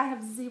personality, I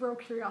have zero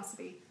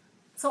curiosity.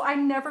 So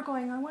I'm never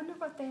going, I wonder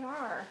what they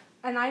are.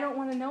 And I don't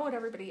want to know what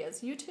everybody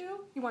is. You too?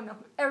 You want to know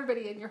who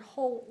everybody in your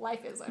whole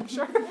life is, I'm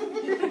sure.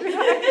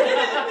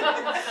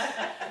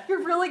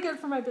 You're really good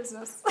for my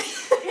business. Because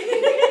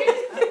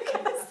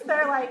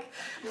they're like,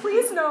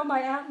 please know my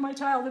aunt, my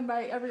child, and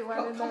my everyone.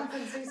 And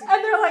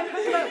they're like,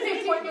 hooking up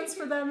appointments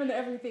for them and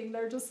everything.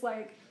 They're just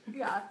like,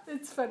 yeah,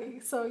 it's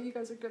funny. So you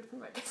guys are good for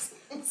my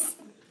business.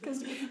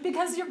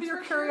 Because of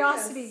your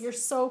curiosity. You're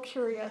so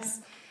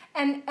curious.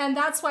 And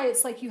that's why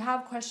it's like you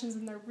have questions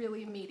and they're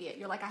really immediate.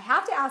 You're like, I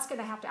have to ask it,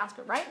 and I have to ask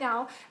it right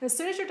now. And as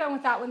soon as you're done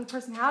with that one, the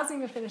person hasn't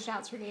even finished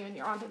answering you, and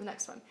you're on to the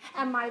next one.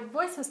 And my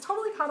voice has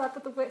totally caught up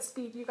with the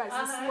speed you guys'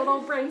 little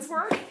brains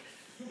work.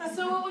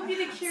 So what would be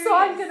the curious? So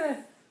I'm going to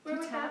Where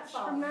would that detach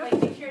fall? from that. Like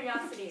the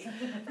curiosity.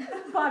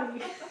 Body.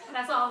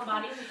 That's all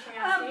body, the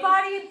curiosity.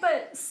 Body,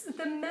 but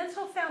the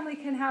mental family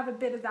can have a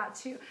bit of that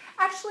too.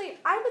 Actually,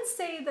 I would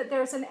say that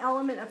there's an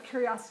element of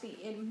curiosity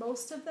in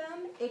most of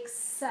them,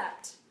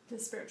 except the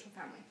spiritual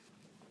family.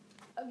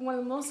 One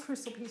of the most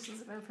crucial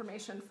pieces of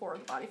information for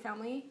the body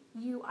family,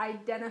 you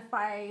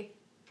identify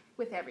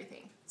with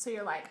everything. So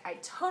you're like, I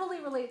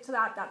totally relate to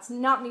that. That's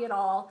not me at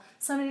all.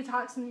 Somebody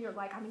talks and you're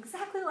like, I'm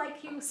exactly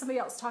like you. Somebody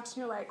else talks and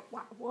you're like,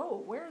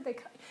 whoa, where are they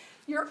coming?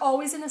 You're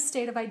always in a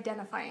state of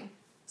identifying.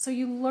 So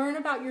you learn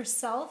about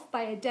yourself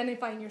by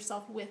identifying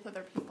yourself with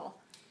other people.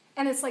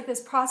 And it's like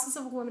this process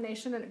of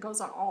elimination, and it goes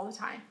on all the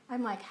time.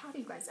 I'm like, how do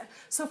you guys...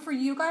 So for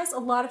you guys, a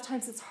lot of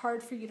times it's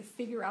hard for you to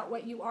figure out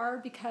what you are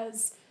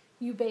because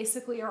you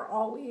basically are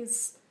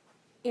always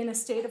in a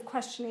state of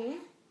questioning,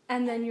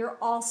 and then you're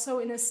also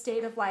in a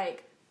state of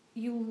like,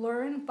 you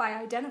learn by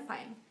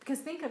identifying. Because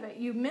think of it,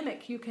 you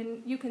mimic, you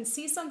can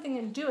see something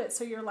and do it,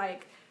 so you're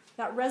like,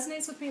 that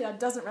resonates with me, that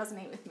doesn't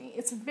resonate with me.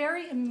 It's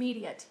very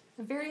immediate,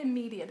 a very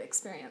immediate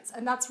experience,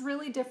 and that's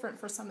really different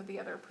for some of the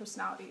other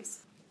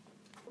personalities.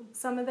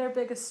 Some of their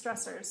biggest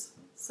stressors.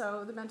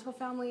 So the mental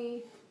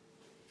family,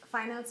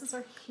 finances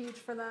are huge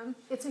for them.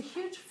 It's a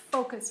huge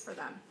focus for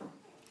them.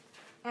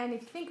 And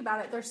if you think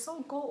about it, they're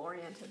so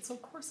goal-oriented, so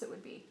of course it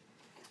would be.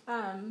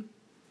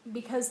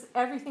 Because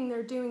everything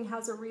they're doing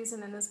has a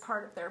reason and is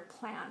part of their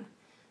plan.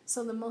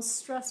 So the most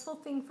stressful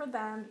thing for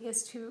them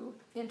is to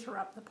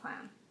interrupt the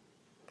plan.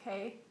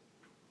 Okay?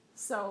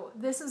 So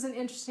this is an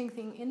interesting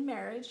thing in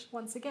marriage.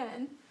 Once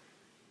again,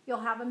 you'll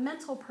have a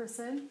mental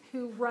person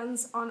who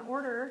runs on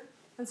order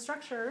and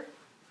structure,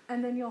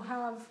 and then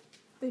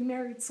they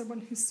married someone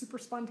who's super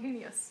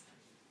spontaneous,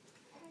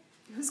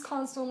 who's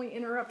constantly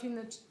interrupting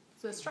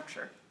the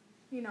structure,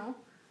 you know?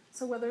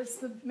 So whether it's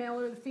the male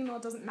or the female,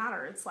 it doesn't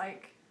matter. It's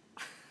like,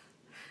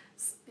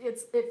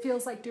 it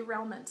feels like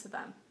derailment to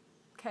them,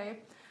 okay?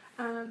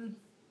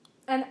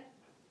 And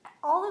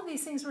all of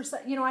these things were,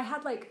 I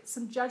had like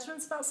some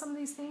judgments about some of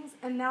these things,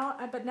 but now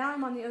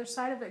I'm on the other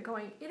side of it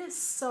going, it is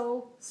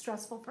so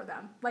stressful for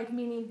them. Like,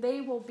 meaning they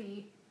will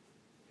be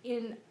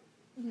in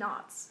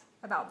knots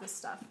about this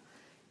stuff,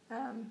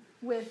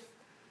 with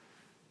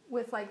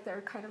like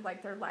their kind of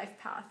like their life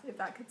path, if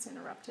that gets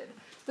interrupted.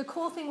 The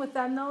cool thing with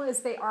them though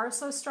is they are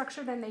so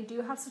structured and they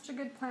do have such a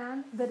good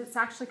plan that it's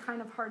actually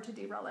kind of hard to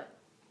derail it.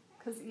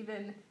 Because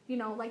even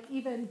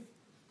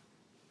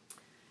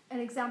an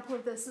example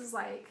of this is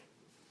like,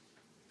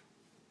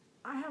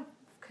 I have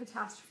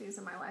catastrophes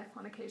in my life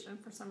on occasion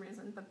for some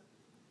reason, but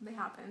they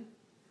happen. I'm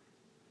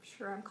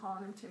sure I'm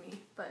calling them to me,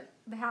 but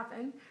they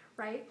happen,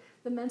 right?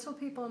 The mental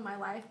people in my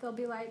life, they'll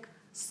be like,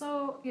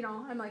 so,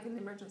 I'm like in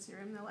the emergency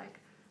room, they're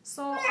like,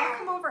 so I'll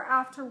come over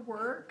after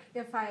work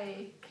if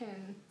I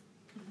can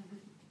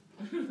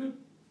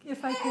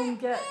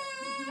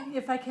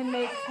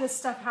make this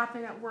stuff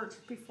happen at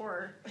work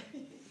before,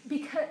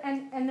 because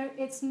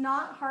it's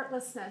not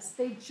heartlessness.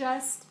 They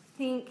just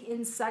think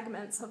in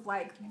segments of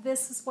like,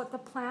 this is what the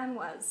plan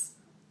was.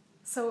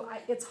 So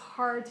it's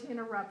hard to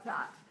interrupt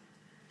that,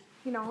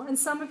 and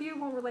some of you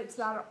won't relate to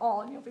that at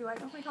all. And you'll be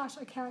like, oh my gosh,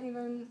 I can't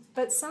even,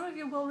 but some of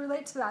you will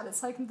relate to that.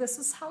 It's like, this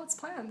is how it's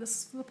planned. This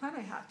is the plan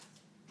I had.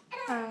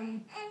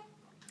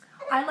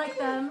 I like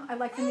them. I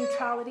like the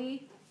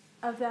neutrality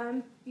of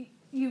them.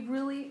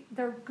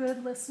 They're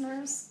good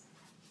listeners.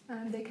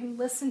 They can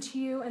listen to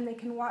you and they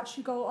can watch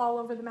you go all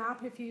over the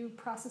map if you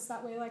process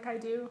that way like I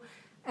do.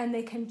 And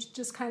they can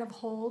just kind of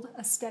hold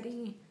a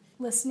steady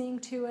listening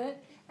to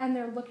it. And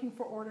they're looking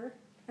for order.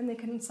 And they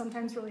can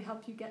sometimes really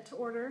help you get to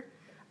order.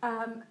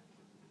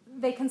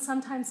 They can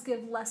sometimes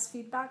give less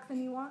feedback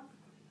than you want,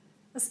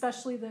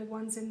 especially the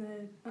ones in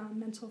the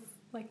mental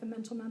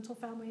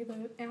family,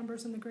 the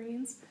ambers and the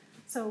greens.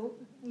 So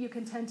you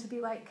can tend to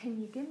be like, can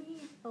you give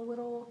me a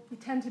little, you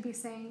tend to be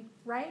saying,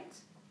 right,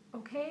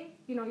 okay,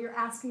 you're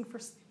asking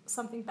for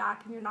something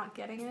back and you're not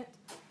getting it.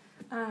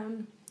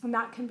 And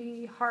that can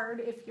be hard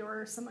if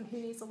you're someone who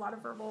needs a lot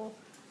of verbal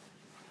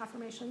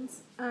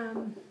affirmations.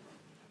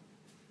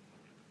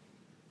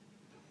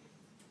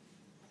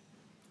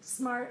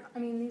 Smart,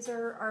 these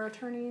are our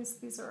attorneys,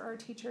 these are our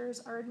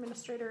teachers, our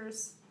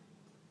administrators.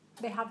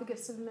 They have the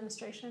gifts of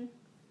administration.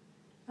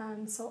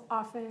 So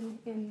often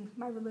in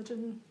my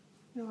religion,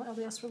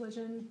 LDS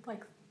religion,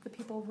 like the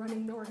people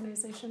running the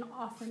organization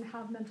often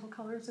have mental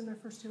colors in their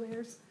first 2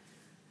 layers.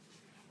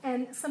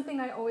 And something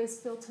I always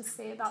feel to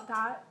say about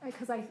that,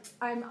 because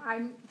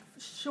I'm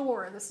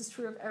sure this is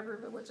true of every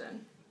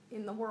religion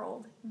in the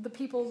world, the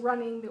people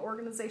running the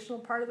organizational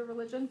part of the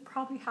religion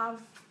probably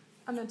have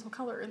a mental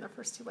color in their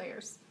first 2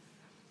 layers.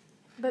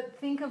 But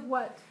think of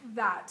what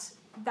that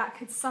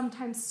could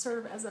sometimes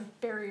serve as a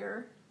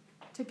barrier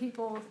to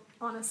people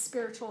on a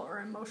spiritual or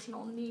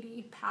emotional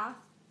needy path,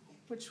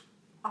 which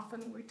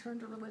often we turn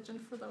to religion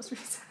for those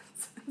reasons.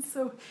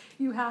 So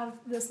you have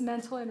this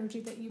mental energy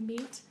that you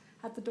meet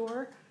at the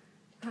door,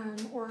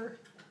 or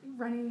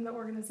running the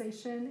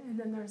organization, and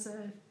then there's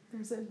a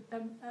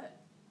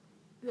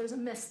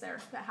miss there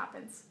that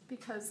happens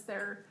because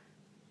they're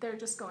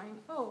just going,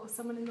 oh,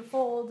 someone in the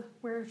fold,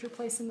 where's your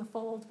place in the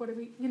fold? What do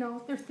we,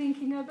 they're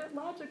thinking of it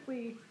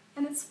logically,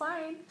 and it's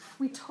fine.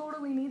 We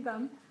totally need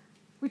them.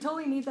 We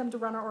totally need them to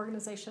run our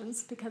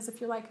organizations, because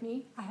if you're like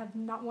me, I have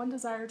not one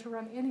desire to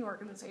run any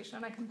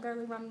organization. I can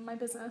barely run my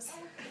business.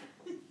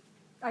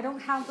 I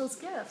don't have those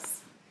gifts,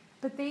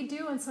 but they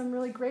do, and so I'm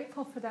really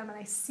grateful for them, and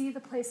I see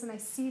the place and I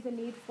see the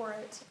need for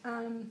it.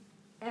 And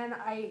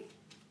I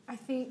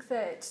think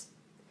that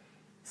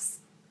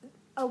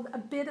a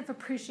bit of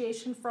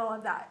appreciation for all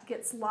of that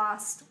gets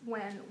lost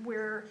when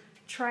we're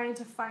trying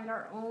to find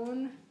our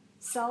own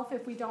self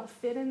if we don't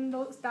fit in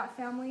that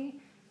family.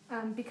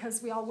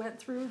 Because we all went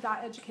through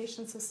that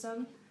education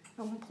system,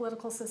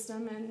 political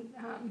system, and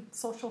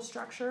social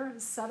structure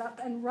set up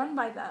and run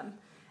by them.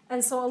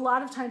 And so a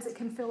lot of times it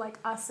can feel like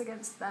us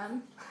against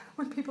them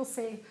when people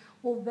say,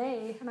 well,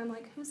 they, and I'm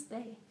like, who's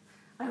they?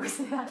 I always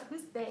say that,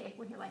 who's they?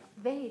 When you're like,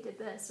 they did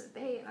this, or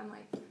they, and I'm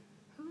like,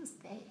 who's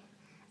they?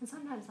 And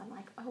sometimes I'm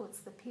like, oh,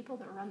 it's the people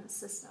that run the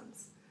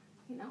systems.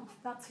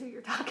 That's who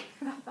you're talking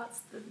about.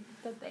 That's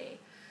the they.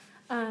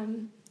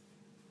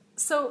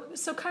 So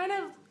kind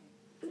of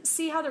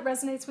see how that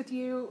resonates with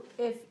you.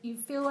 If you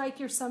feel like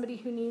you're somebody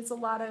who needs a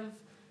lot of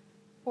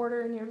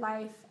order in your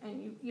life,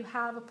 and you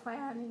have a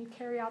plan and you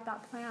carry out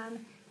that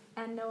plan,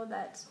 and know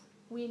that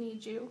we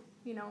need you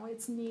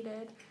it's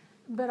needed,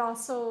 but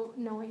also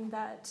knowing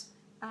that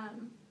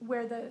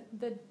where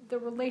the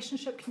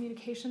relationship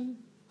communication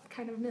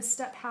kind of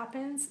misstep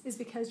happens is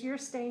because you're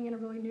staying in a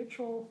really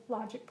neutral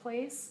logic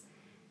place,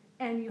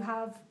 and you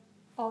have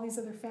all these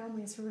other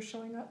families who are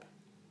showing up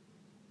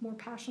more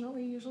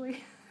passionately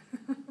usually.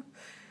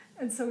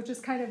 And so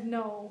just kind of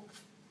know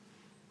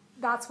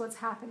that's what's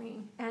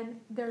happening, and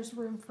there's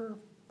room for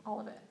all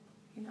of it,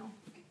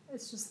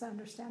 It's just the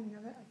understanding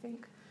of it, I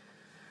think.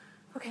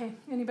 Okay,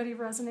 anybody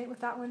resonate with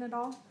that one at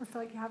all? Or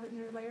feel like you have it in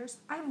your layers?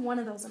 I have one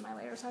of those in my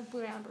layers. I have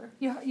blue amber.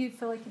 You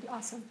feel like you'd be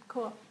awesome.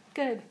 Cool.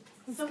 Good.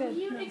 That's so good.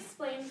 will you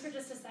explain for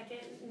just a second,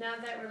 now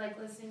that we're like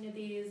listening to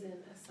these and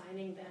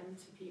assigning them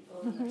to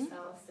people and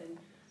ourselves, and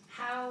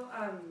how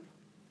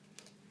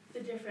the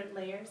different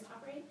layers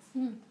operate?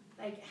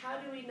 Like, how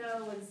do we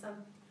know when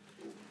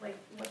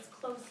what's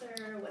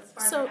closer, what's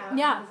farther out?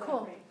 Yeah,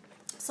 cool.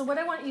 So what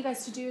I want you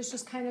guys to do is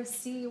just kind of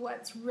see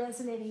what's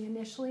resonating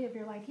initially. If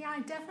you're like, yeah, I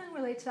definitely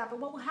relate to that. But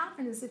what will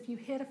happen is if you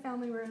hit a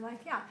family where you're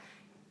like, yeah,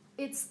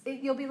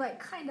 you'll be like,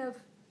 kind of,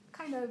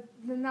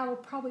 then that will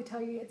probably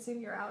tell you it's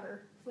in your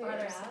outer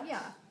layers. Farther out?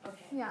 Yeah.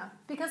 Okay. Yeah.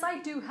 Because I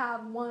do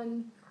have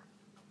a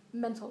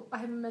mental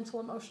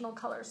emotional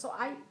color. So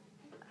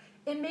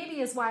it maybe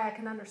is why I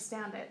can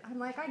understand it. I'm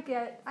like, I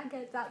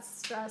get that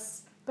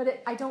stress,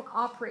 but I don't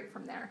operate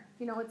from there.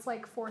 It's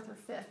like fourth or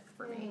fifth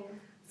for me.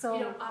 So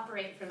you don't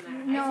operate from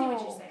there. No. I see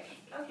what you're saying.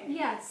 Okay.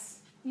 Yes.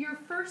 Your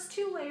first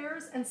two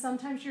layers and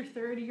sometimes your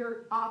third,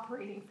 you're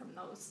operating from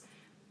those.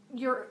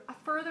 Your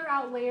further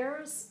out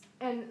layers,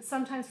 and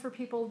sometimes for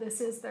people this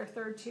is their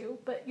third too,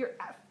 but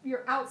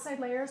your outside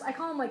layers, I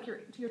call them like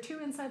your two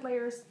inside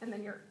layers and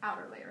then your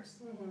outer layers.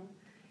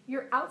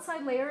 Your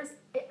outside layers,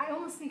 I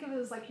almost think of it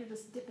as like you're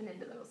just dipping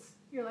into those.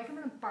 You're like, I'm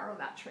going to borrow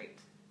that trait.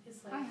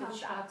 It's like the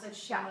chocolate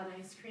shell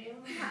and ice cream.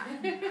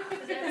 Yeah.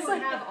 Does everyone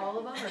have all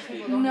of them, or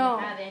people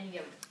don't have any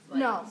of them?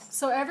 No.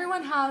 So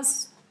everyone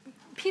has,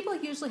 people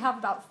usually have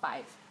about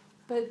 5,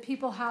 but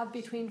people have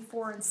between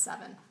 4 and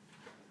 7.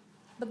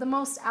 But the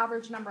most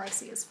average number I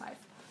see is 5.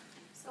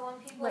 So when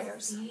people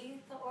layers.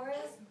 see the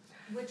auras,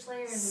 which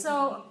layer is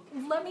So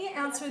let me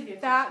answer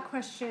that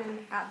question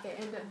at the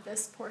end of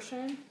this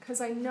portion,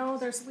 because I know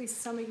there's at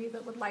least some of you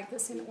that would like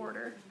this in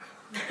order.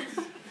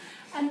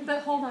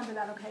 But hold on to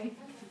that, okay?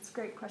 It's a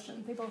great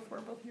question. They both were,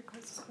 both of your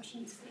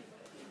questions.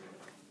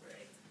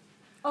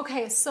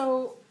 Okay,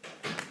 so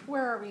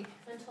where are we?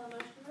 Mental,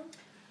 emotional?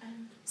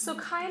 So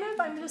kind of,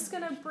 I'm just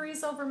going to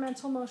breeze over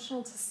mental,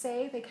 emotional to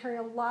say they carry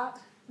a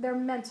lot. They're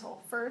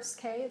mental first,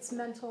 okay? It's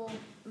mental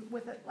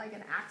with like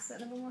an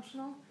accent of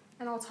emotional.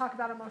 And I'll talk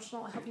about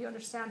emotional and help you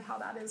understand how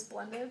that is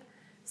blended.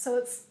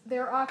 So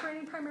they're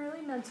operating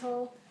primarily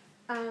mental,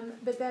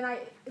 but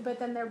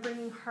then they're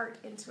bringing heart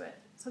into it.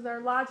 So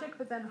they're logic,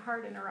 but then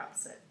heart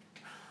interrupts it.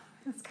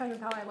 That's kind of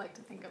how I like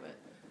to think of it.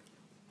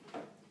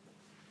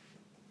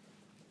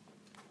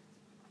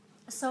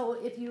 So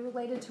if you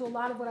related to a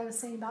lot of what I was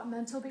saying about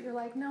mental, but you're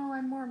like, no,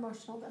 I'm more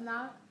emotional than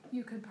that,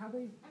 you could have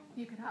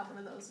one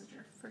of those as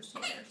your first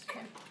 2 layers,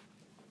 okay?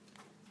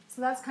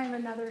 So that's kind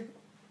of another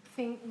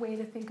way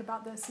to think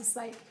about this is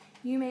like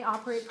you may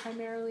operate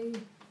primarily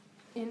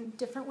in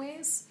different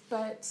ways,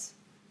 but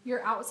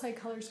your outside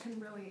colors can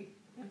really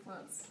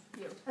influence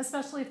you,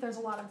 especially if there's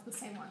a lot of the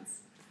same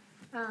ones.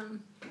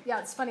 Yeah,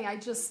 it's funny. I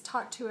just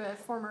talked to a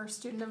former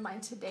student of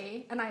mine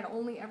today, and I had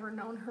only ever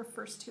known her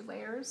first 2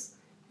 layers,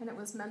 and it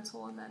was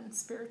mental and then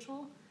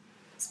spiritual.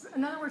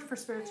 Another word for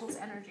spiritual is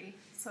energy,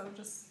 so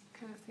just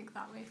kind of think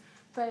that way.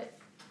 But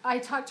I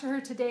talked to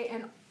her today,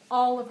 and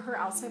all of her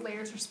outside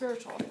layers are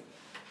spiritual.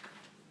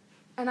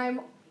 And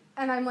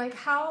I'm like,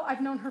 how?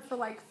 I've known her for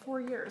like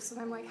 4 years,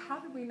 and I'm like, how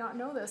did we not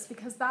know this?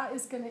 Because that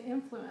is going to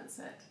influence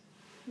it.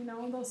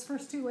 Those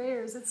first 2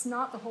 layers, it's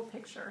not the whole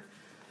picture.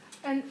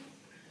 And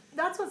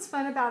that's what's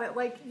fun about it.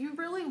 Like, you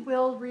really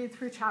will read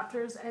through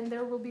chapters, and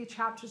there will be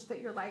chapters that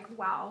you're like,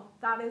 wow,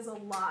 that is a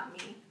lot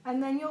me.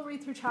 And then you'll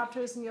read through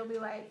chapters, and you'll be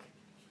like,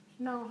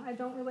 no, I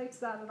don't relate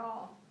to that at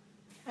all.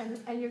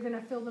 And you're going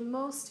to feel the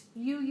most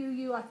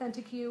you,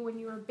 authentic you. When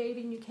you were a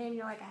baby and you came,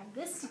 you're like, I have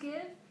this to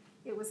give.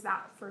 It was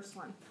that first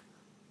one.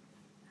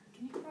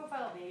 Can you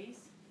profile babies?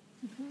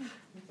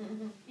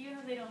 Mm-hmm. Even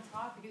though they don't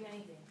talk or do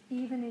anything?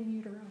 Even in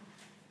utero.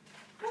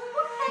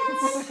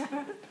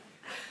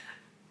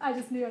 I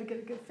just knew I'd get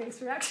a good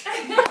face reaction.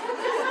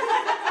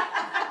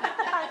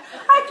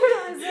 I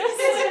couldn't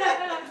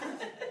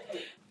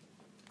resist.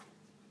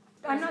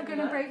 I'm not going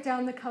to break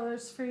down the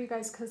colors for you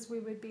guys because we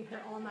would be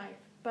here all night.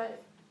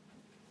 But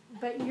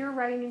you're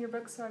writing in your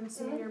book, so I'm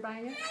assuming you're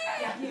buying it?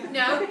 Yeah.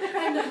 No,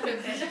 I'm not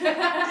with it.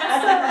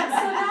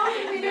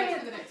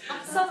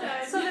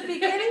 So the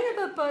beginning of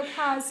the book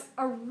has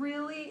a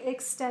really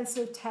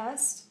extensive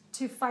test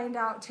to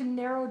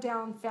narrow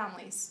down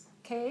families,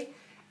 okay?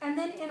 And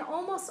then in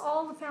almost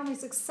all the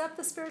families except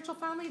the spiritual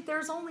family,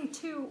 there's only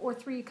 2 or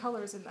 3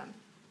 colors in them.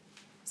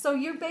 So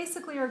you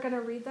basically are going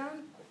to read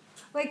them.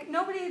 Like,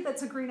 nobody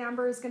that's a green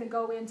amber is going to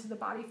go into the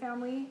body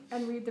family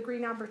and read the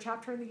green amber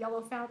chapter and the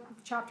yellow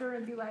chapter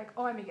and be like,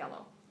 oh, I'm a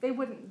yellow. They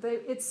wouldn't.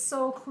 It's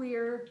so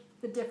clear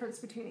the difference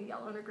between a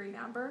yellow and a green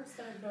amber.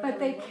 But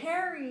they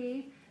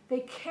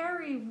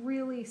carry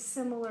really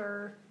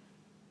similar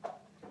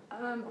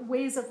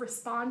ways of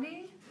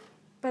responding,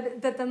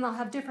 but that then they'll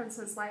have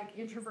differences like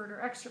introvert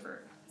or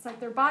extrovert. It's like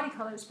their body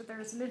colors, but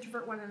there's an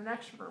introvert one and an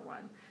extrovert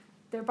one.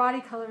 Their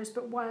body colors,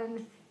 but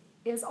one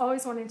is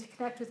always wanting to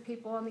connect with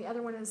people, and the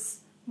other one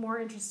is more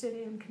interested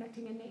in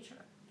connecting in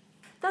nature.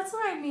 That's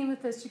what I mean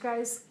with this, you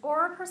guys.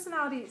 Aura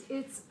personality,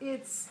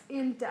 it's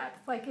in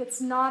depth. Like,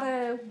 it's not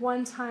a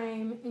one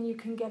time and you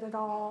can get it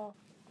all.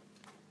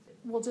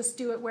 We'll just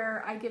do it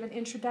where I give an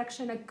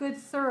introduction, a good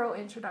thorough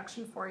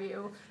introduction for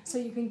you, so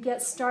you can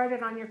get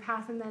started on your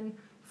path and then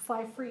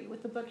fly free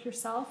with the book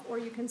yourself, or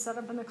you can set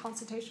up a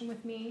consultation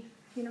with me,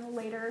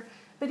 later.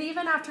 But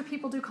even after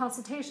people do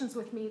consultations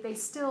with me, they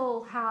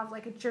still have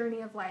like a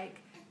journey of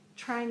like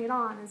trying it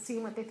on and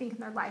seeing what they think in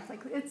their life.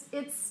 Like,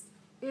 it's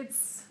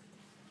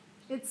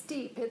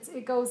deep.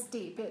 It goes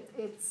deep.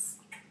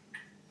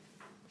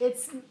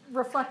 It's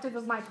reflective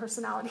of my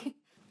personality.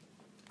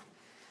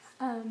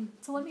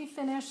 So let me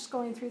finish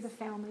going through the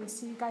families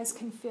so you guys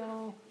can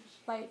feel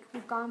like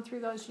we've gone through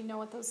those, you know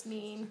what those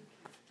mean.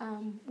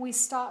 We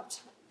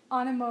stopped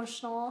on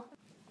emotional.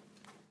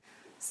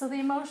 So the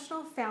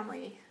emotional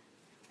family,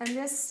 and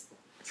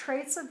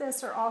traits of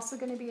this are also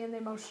going to be in the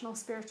emotional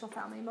spiritual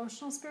family.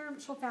 Emotional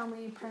spiritual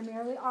family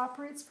primarily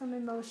operates from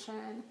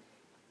emotion,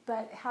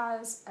 but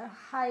has a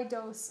high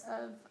dose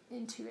of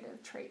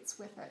intuitive traits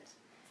with it.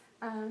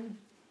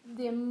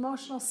 The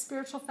emotional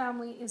spiritual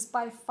family is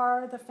by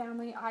far the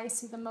family I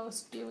see the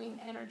most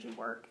doing energy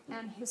work,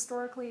 and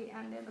historically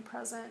and in the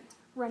present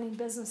running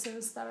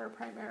businesses that are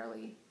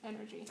primarily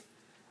energy.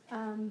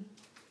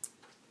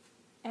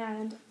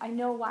 And I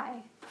know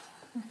why.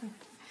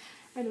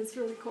 And it's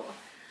really cool.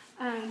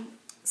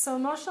 So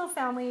emotional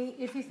family,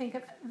 if you think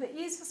of the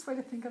easiest way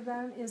to think of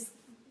them is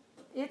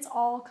it's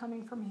all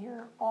coming from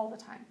here all the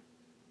time.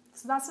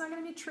 So that's not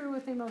going to be true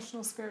with the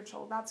emotional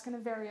spiritual. That's going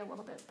to vary a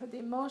little bit. But the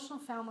emotional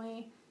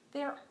family,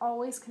 they're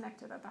always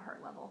connected at the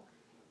heart level.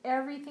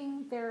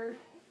 Everything they're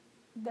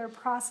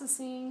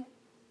processing,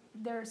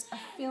 there's a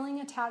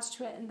feeling attached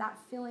to it, and that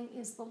feeling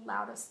is the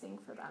loudest thing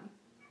for them.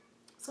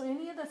 So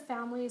any of the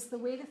families, the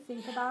way to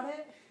think about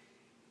it,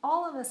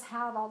 all of us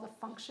have all the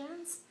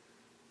functions,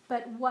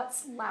 but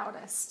what's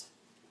loudest?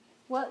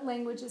 What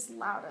language is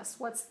loudest?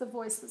 What's the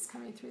voice that's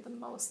coming through the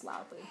most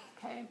loudly?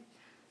 Okay,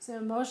 so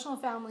emotional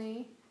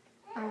family,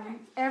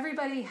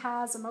 everybody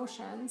has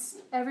emotions.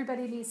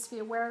 Everybody needs to be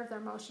aware of their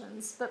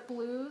emotions. But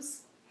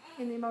blues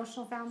in the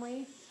emotional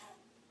family,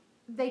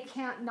 they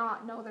can't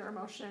not know their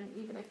emotion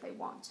even if they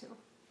want to.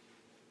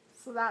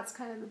 So that's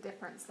kind of the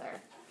difference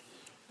there.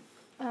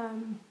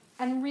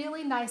 And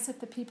really nice if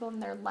the people in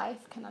their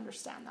life can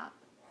understand that,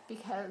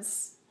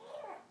 because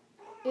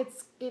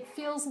it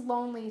feels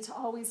lonely to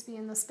always be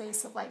in the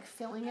space of like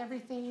feeling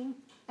everything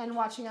and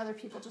watching other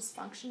people just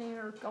functioning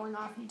or going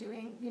off and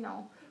doing,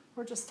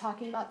 or just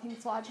talking about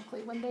things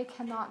logically when they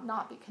cannot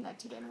not be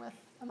connected in with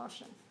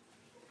emotion.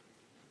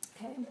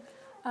 Okay.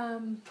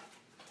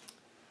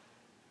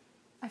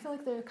 I feel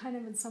like they're kind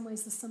of in some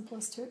ways the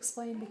simplest to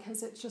explain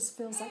because it just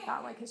feels like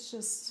that. Like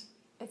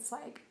it's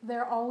like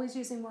they're always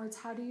using words.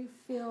 How do you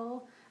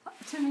feel?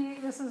 To me,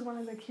 this is one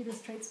of the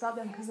cutest traits about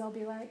them because they'll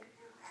be like,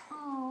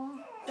 oh,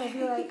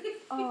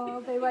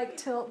 they like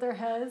tilt their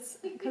heads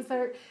because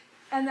they're,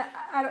 and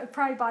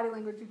probably body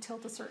language, you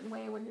tilt a certain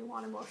way when you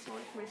want emotional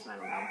information. I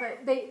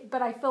don't know,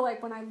 but I feel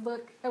like when I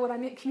look at when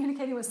I'm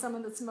communicating with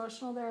someone that's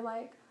emotional, they're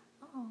like,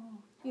 oh,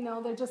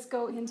 they just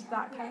go into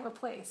that kind of a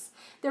place.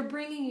 They're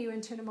bringing you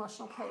into an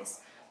emotional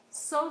place.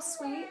 So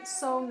sweet,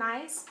 so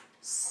nice,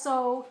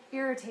 so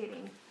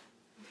irritating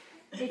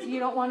if you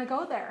don't want to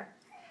go there.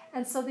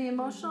 And so the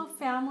emotional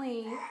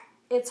family,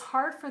 it's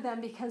hard for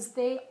them because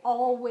they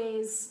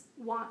always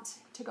want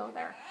to go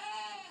there.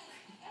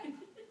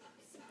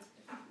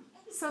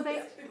 So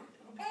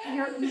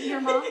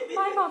your mom?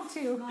 My mom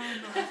too.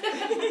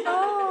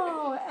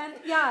 Oh, and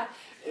yeah,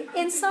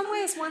 in some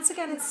ways, once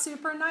again, it's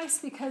super nice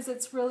because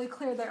it's really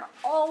clear. They're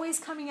always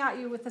coming at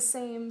you with the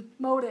same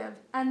motive.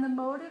 And the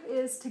motive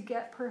is to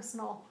get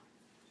personal.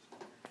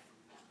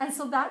 And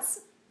so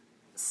that's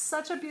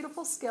such a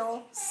beautiful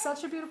skill,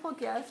 such a beautiful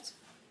gift,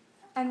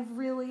 and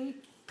really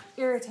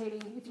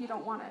irritating if you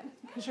don't want it.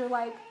 Because you're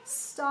like,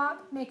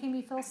 stop making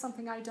me feel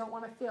something I don't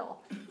want to feel.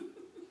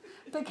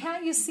 But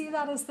can't you see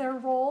that as their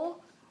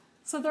role?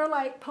 So they're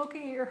like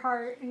poking at your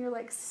heart and you're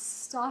like,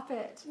 stop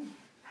it.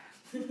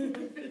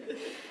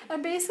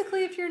 And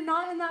basically if you're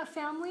not in that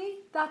family,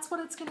 that's what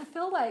it's going to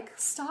feel like.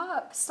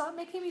 Stop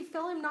making me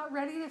feel I'm not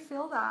ready to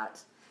feel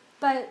that.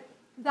 But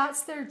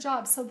that's their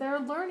job. So their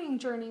learning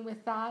journey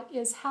with that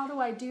is, how do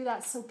I do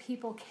that so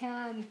people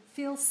can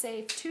feel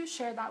safe to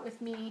share that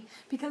with me?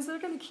 Because they're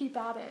going to keep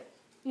at it.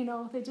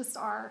 They just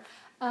are.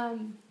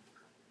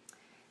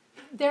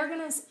 They're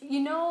going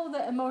to,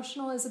 that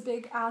emotional is a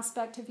big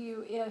aspect of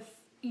you if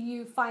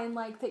you find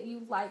that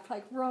you like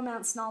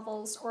romance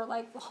novels or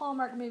like the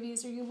Hallmark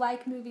movies, or you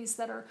like movies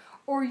that are,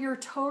 or you're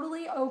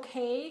totally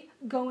okay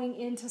going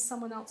into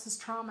someone else's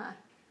trauma.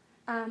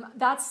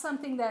 That's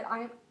something that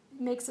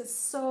makes it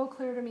so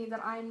clear to me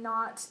that I'm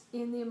not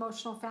in the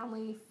emotional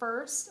family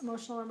first,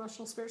 emotional or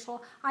emotional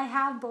spiritual. I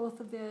have both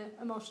of the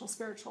emotional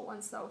spiritual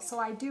ones though, so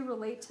I do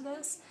relate to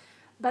this,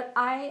 but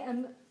I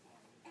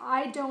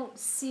don't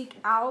seek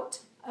out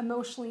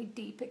emotionally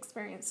deep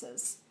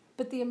experiences,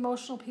 but the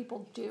emotional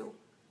people do.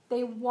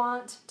 They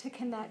want to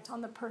connect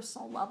on the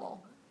personal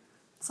level.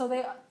 So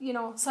they,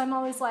 so I'm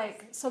always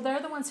like, so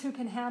they're the ones who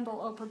can handle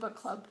Oprah Book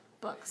Club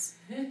books.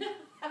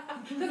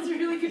 That's a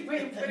really good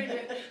way of putting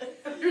it.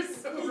 You're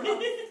so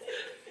wrong.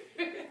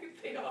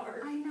 They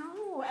are. I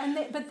know,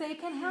 but they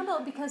can handle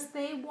it because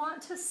they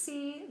want to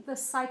see the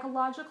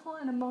psychological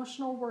and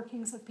emotional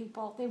workings of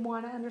people. They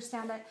want to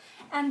understand it.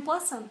 And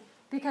bless them,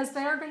 because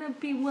they're going to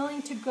be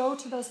willing to go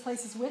to those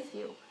places with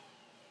you.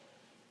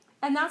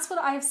 And that's what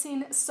I've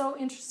seen so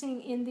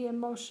interesting in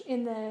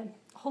the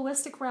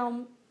holistic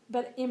realm,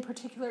 but in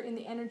particular in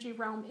the energy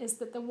realm, is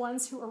that the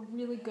ones who are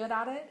really good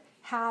at it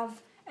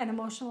have an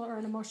emotional or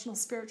an emotional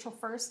spiritual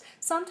first.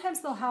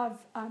 Sometimes they'll have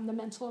the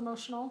mental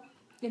emotional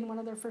in one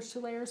of their first 2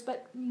 layers,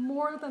 but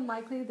more than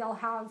likely they'll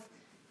have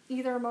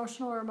either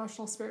emotional or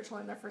emotional spiritual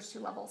in their first 2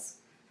 levels,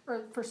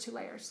 or first 2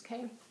 layers,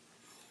 okay?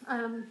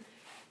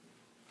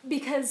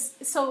 Because,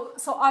 so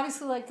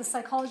obviously like the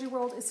psychology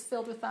world is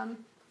filled with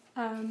them,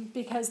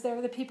 because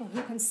they're the people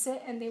who can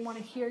sit and they want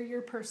to hear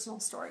your personal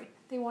story.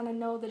 They want to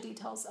know the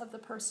details of the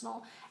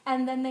personal,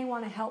 and then they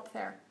want to help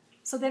there.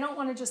 So they don't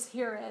want to just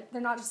hear it.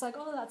 They're not just like,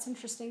 oh, that's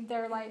interesting.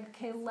 They're like,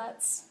 okay,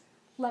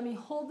 let me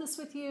hold this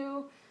with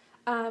you.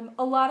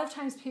 A lot of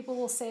times people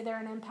will say they're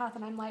an empath,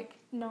 and I'm like,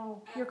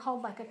 no, you're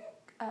called like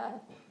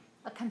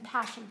a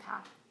compassion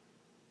path.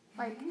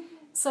 Like,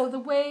 so the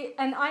way,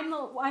 and I'm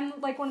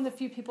like one of the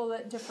few people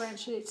that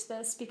differentiates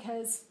this,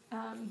 because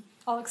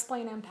I'll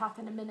explain empath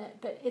in a minute,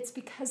 but it's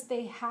because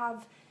they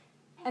have,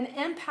 an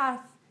empath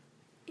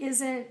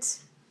isn't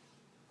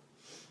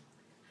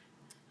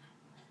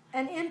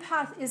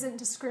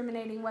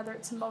discriminating whether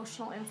it's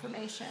emotional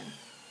information.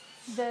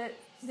 The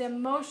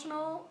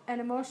emotional and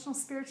emotional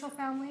spiritual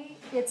family,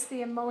 it's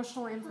the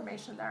emotional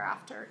information they're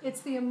after.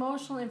 It's the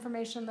emotional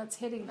information that's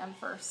hitting them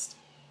first.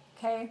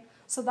 Okay?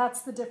 So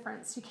that's the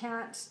difference. You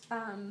can't,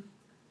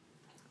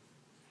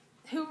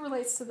 who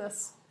relates to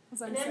this?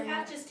 As I'm saying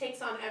empath it? just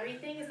takes on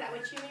everything, is that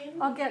what you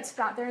mean? I'll get to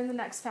that. They're in the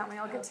next family.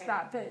 I'll get to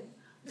that. But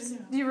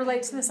do you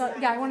relate to this?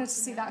 Yeah, I wanted to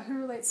see that. Who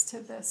relates to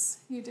this?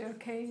 You do.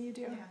 Okay, you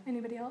do. Yeah.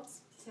 Anybody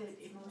else? To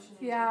emotion.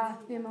 Yeah,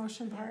 the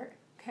emotion part.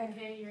 Okay.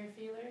 Okay, you're a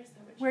feeler, is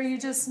that what Where you're you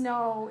just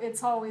know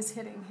it's always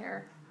hitting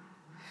here.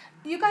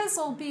 You guys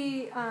will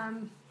be,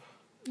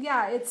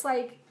 it's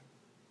like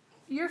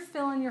you're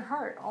filling your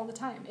heart all the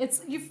time.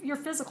 It's your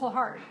physical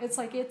heart. It's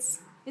like it's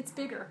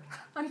bigger.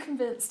 I'm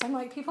convinced. I'm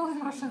like, people in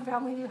the emotion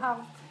family, you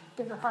have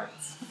bigger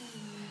hearts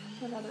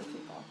than other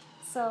people.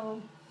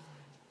 So,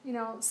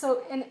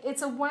 and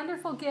it's a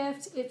wonderful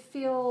gift. It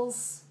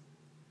feels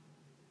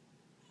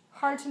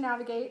hard to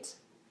navigate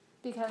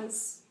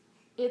because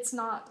it's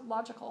not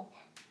logical.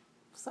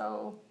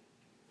 So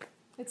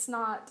it's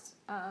not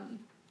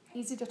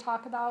easy to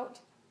talk about,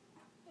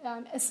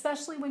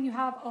 especially when you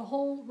have a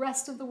whole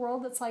rest of the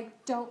world that's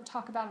like, don't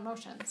talk about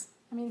emotions.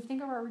 I mean,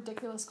 think of our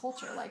ridiculous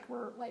culture. Like,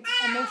 we're like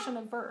emotion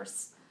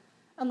averse,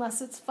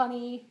 unless it's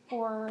funny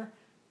or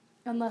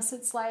unless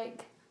it's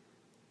like,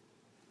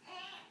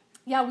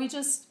 yeah,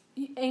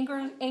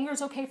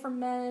 anger's okay for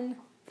men.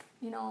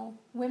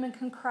 Women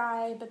can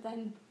cry, but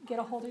then get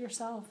a hold of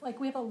yourself.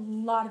 Like, we have a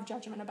lot of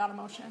judgment about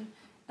emotion.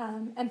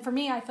 And for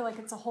me, I feel like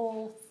it's a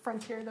whole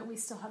frontier that we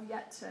still have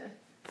yet to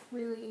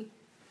really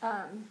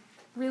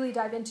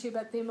dive into,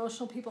 but the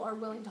emotional people are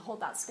willing to hold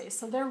that space.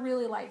 So they're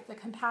really like the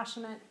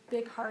compassionate,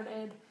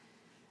 big-hearted,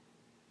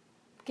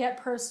 get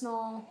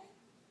personal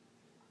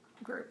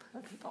group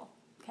of people,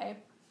 okay?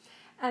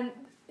 And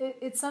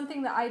it's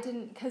something that I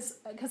didn't, because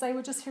I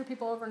would just hear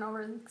people over and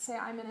over and say,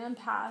 I'm an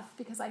empath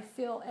because I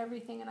feel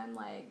everything, and I'm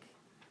like,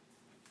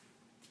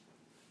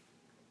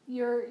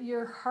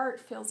 your heart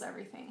feels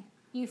everything.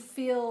 You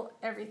feel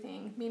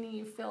everything, meaning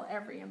you feel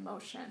every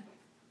emotion.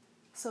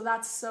 So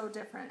that's so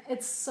different.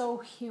 It's so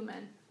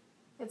human.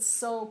 It's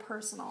so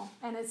personal,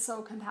 and it's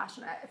so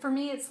compassionate. For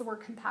me, it's the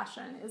word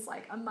compassion is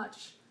like a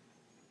much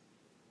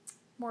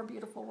more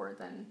beautiful word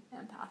than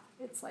empath.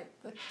 It's like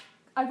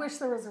I wish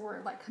there was a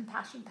word like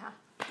compassion path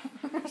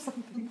or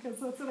something, because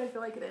that's what I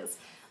feel like it is.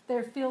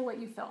 They feel what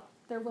you feel.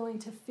 They're willing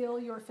to feel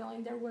your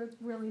feeling. They're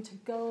willing to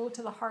go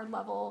to the hard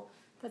level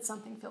that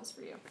something feels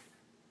for you.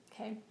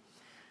 Okay?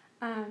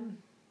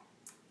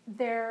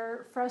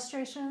 Their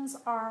frustrations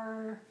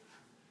are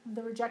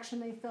the rejection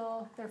they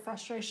feel. Their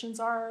frustrations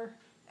are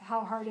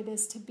how hard it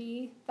is to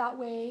be that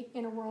way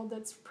in a world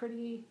that's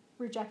pretty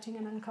rejecting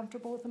and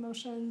uncomfortable with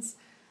emotions.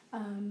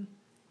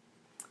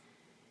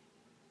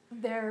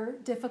 Their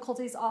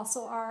difficulties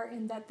also are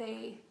in that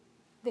they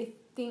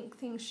think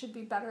things should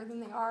be better than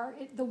they are.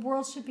 The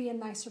world should be a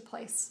nicer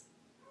place.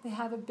 They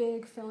have a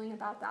big feeling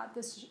about that.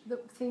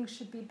 Things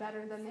should be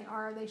better than they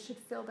are. They should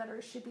feel better.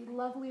 It should be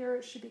lovelier.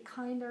 It should be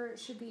kinder. It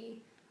should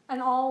be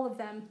and all of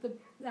them.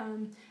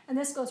 And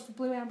this goes for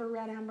blue, amber,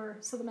 red, amber,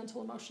 so the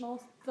mental,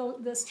 emotional.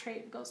 This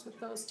trait goes with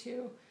those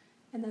two,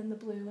 and then the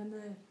blue and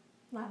the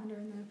lavender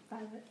and the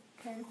violet.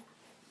 Okay.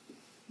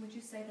 Would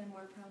you say they're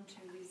more prone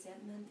to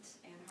resentment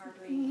and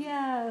harboring?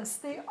 Yes,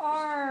 they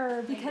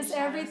are, because the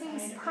shadow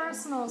everything's side of it.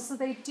 personal. So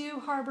they do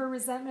harbor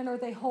resentment, or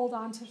they hold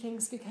on to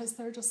things because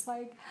they're just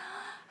like,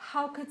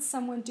 how could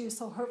someone do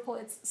so hurtful?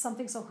 It's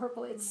something so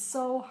hurtful. It's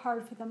so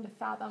hard for them to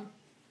fathom.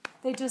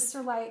 They just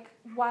are like,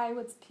 why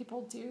would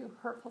people do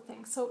hurtful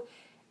things? So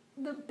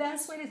the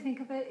best way to think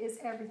of it is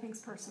everything's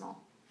personal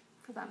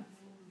for them.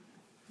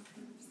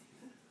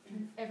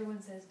 And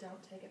everyone says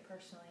don't take it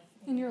personally.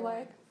 And you're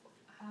like,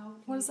 how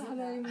what does that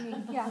even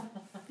mean? Yeah,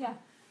 yeah.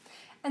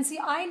 And see,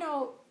 I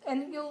know,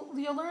 and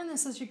you'll learn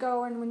this as you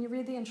go, and when you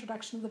read the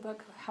introduction of the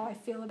book, how I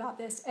feel about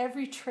this.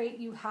 Every trait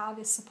you have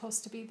is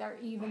supposed to be there,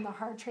 even the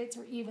hard traits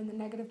or even the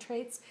negative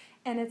traits.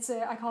 And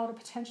I call it a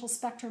potential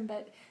spectrum,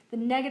 but the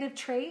negative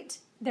trait,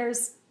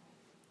 there's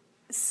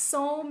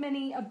so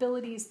many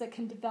abilities that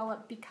can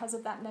develop because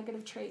of that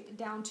negative trait,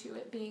 down to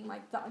it being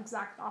like the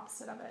exact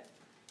opposite of it.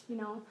 You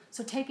know,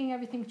 so taking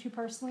everything too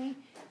personally,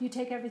 you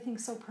take everything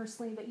so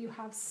personally that you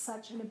have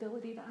such an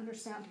ability to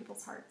understand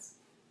people's hearts.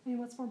 I mean,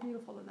 what's more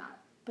beautiful than that?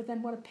 But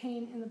then what a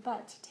pain in the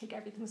butt to take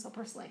everything so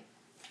personally,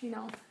 you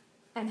know,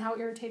 and how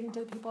irritating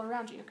to the people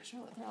around you, because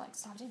they're like,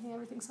 stop taking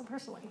everything so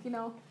personally, you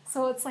know.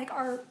 So it's like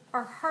our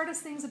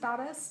hardest things about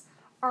us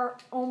are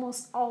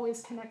almost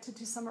always connected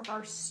to some of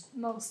our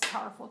most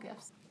powerful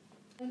gifts.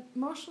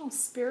 Emotional,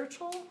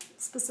 spiritual,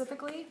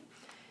 specifically.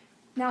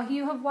 Now,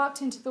 you have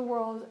walked into the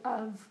world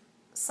of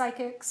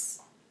psychics,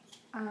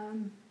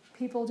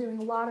 people doing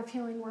a lot of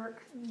healing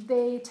work.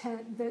 The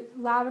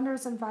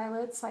lavenders and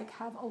violets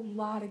have a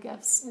lot of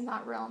gifts in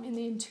that realm, in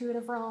the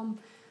intuitive realm,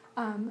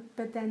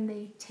 but then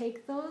they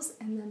take those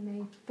and then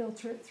they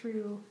filter it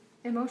through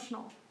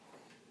emotional.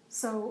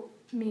 So,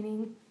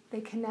 meaning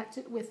they connect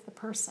it with the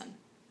person.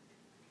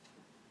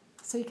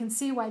 So you can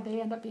see why they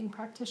end up being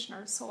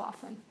practitioners so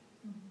often.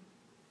 Mm-hmm.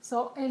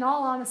 So in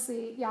all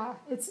honesty, yeah,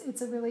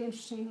 it's a really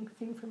interesting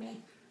thing for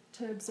me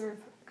to observe.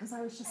 Because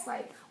I was just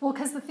like,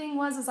 because the thing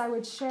was I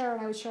would share,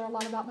 and I would share a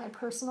lot about my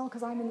personal,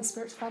 because I'm in the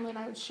spiritual family, and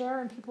I would share,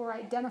 and people were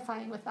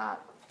identifying with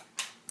that.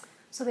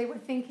 So they were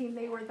thinking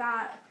they were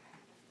that.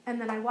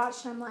 And then I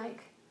watched, and I'm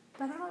like,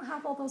 but I don't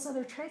have all those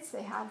other traits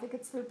they have that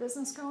gets their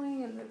business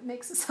going, and it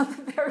makes it so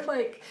that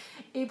they're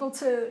able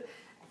to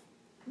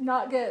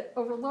not get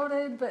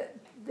overloaded, but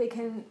they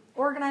can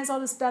organize all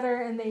this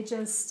better, and they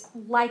just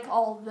like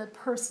all the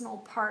personal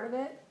part of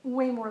it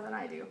way more than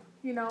I do.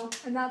 You know,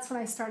 and that's when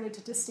I started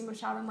to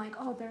distinguish out. I'm like,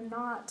 oh, they're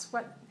not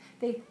what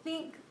they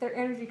think their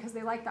energy, because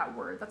they like that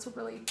word. That's a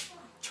really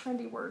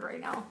trendy word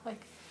right now.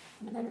 Like,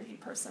 I'm an energy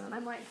person. And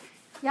I'm like,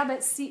 yeah,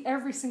 but see,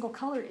 every single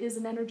color is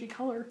an energy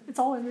color. It's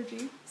all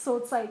energy. So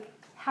it's like,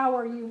 how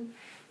are you,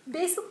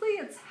 basically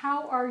it's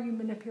how are you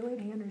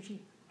manipulating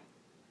energy?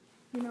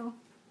 You know,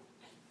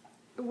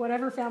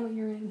 whatever family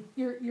you're in,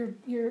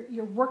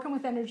 you're working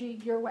with energy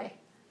your way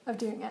of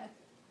doing it.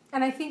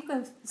 And I think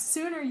the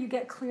sooner you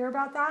get clear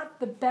about that,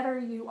 the better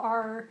you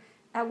are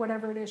at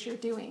whatever it is you're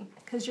doing.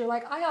 Because you're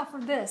like, I offer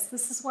this.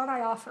 This is what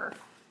I offer.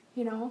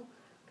 You know?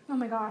 Oh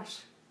my gosh.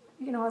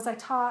 You know, as I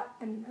taught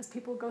and as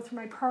people go through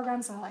my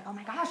programs, they're like, oh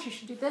my gosh, you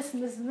should do this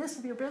and this and this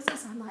with your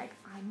business. I'm like,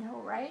 I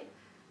know, right?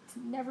 It's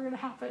never going to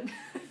happen.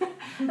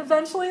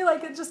 Eventually,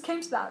 it just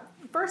came to that.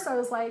 First, I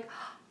was like,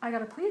 I got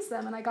to please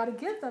them and I got to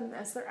give them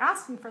this. They're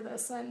asking for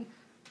this. And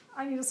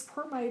I need to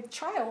support my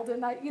child,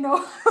 and I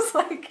was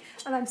like,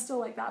 and I'm still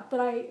like that, but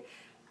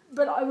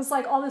I was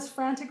like all this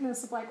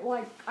franticness of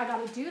well, I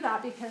got to do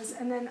that because,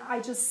 and then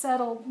I just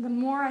settle. The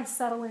more I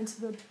settle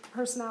into the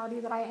personality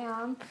that I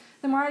am,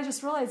 the more I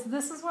just realize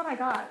this is what I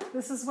got.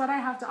 This is what I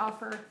have to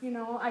offer.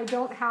 I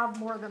don't have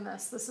more than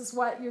this. This is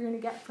what you're going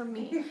to get from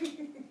me.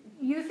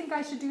 You think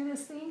I should do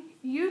this thing?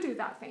 You do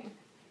that thing.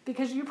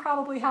 Because you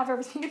probably have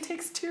everything it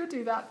takes to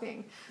do that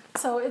thing.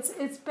 So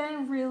it's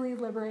been really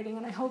liberating,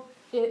 and I hope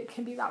it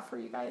can be that for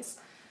you guys.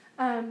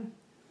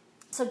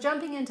 So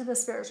jumping into the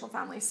spiritual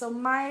family. So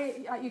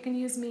you can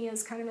use me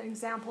as kind of an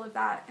example of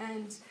that.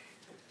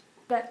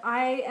 But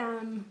I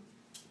am,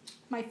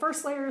 my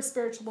first layer is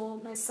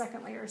spiritual, my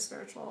second layer is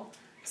spiritual.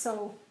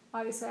 So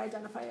obviously I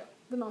identify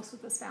the most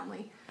with this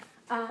family.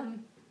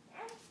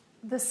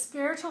 The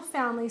spiritual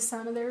family,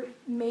 some of their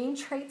main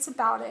traits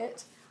about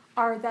it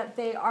are that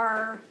they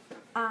are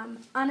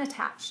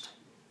unattached.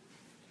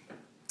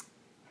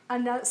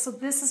 And so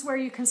this is where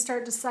you can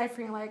start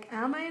deciphering,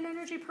 am I an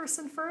energy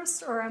person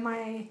first, or I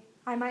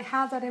might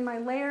have that in my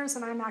layers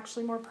and I'm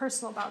actually more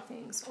personal about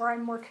things, or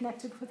I'm more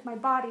connected with my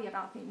body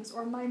about things,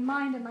 or my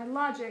mind and my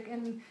logic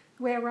and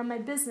the way I run my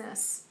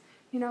business.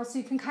 So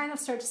you can kind of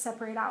start to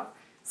separate out.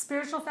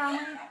 Spiritual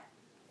family,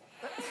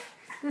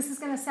 this is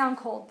going to sound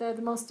cold. They're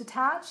the most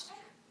detached.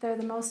 They're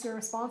the most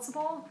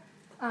irresponsible.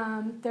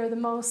 They're the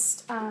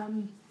most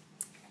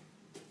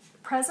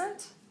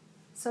present.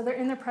 So they're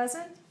in the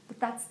present, but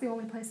that's the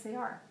only place they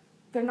are.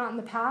 They're not in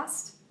the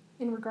past,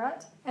 in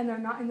regret, and they're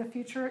not in the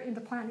future,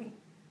 into planning.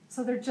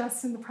 So they're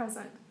just in the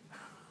present.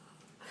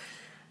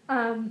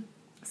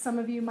 Some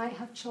of you might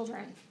have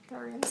children that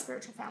are in the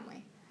spiritual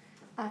family.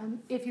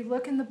 If you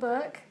look in the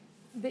book,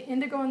 the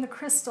indigo and the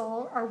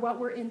crystal are what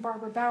were in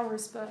Barbara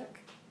Bauer's book.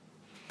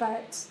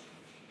 But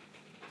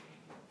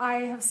I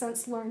have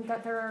since learned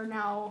that there are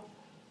now,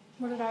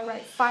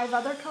 5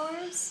 other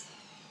colors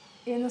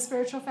in the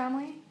spiritual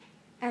family.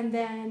 And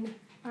then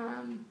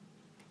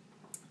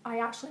I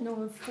actually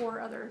know of 4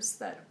 others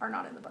that are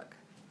not in the book.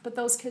 But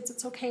those kids,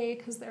 it's okay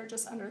because they're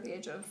just under the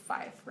age of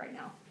 5 right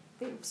now.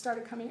 They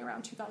started coming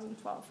around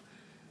 2012.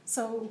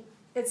 So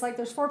it's like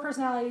there's 4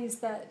 personalities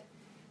that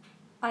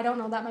I don't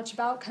know that much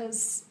about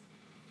because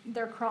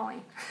they're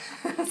crawling.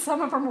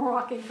 Some of them are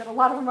walking, but a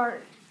lot of them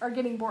are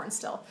getting born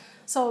still.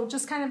 So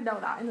just kind of know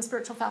that in the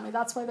spiritual family.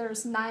 That's why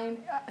there's 9,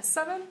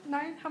 7,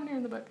 9? How many are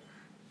in the book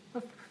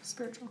of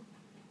spiritual?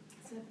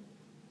 7.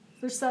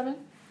 There's 7?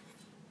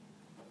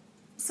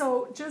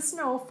 So just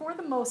know, for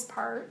the most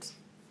part,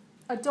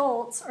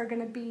 adults are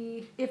going to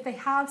be, if they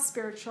have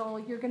spiritual,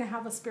 you're going to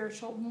have a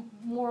spiritual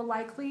more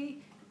likely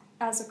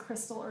as a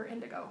crystal or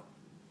indigo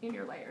in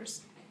your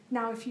layers.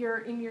 Now, if you're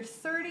in your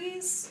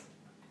 30s,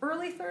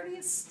 early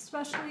 30s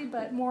especially,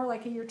 but more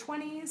like in your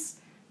 20s,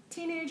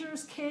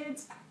 teenagers,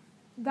 kids,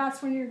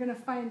 that's when you're going to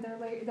find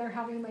they're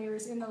having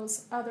layers in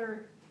those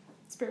other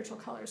spiritual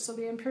colors. So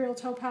the Imperial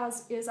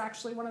Topaz is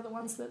actually one of the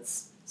ones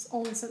that's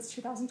only since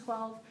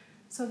 2012.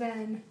 So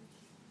then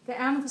the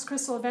Amethyst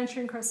Crystal,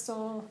 Aventurine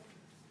Crystal,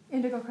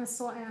 Indigo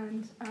Crystal,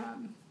 and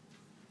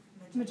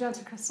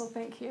Magenta Crystal,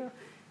 thank you.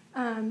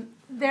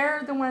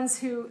 They're the ones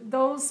who,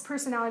 those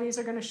personalities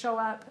are going to show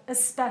up,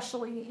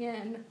 especially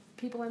in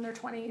people in their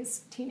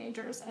 20s,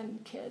 teenagers,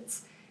 and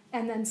kids.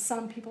 And then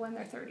some people in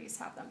their 30s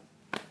have them.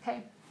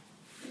 Okay?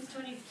 These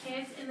 20s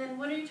kids, and then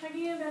what are you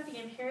talking about,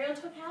 the Imperial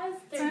Topaz?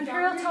 So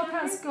Imperial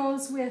Topaz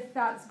goes with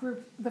that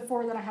group, the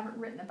 4 that I haven't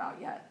written about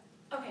yet.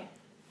 Okay.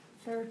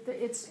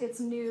 It's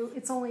new.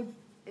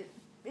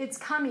 It's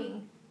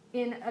coming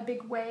in a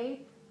big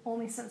way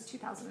only since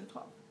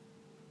 2012.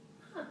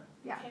 Huh.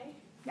 Yeah. Okay.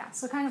 Yeah,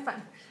 so kind of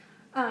fun.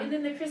 And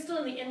then the crystal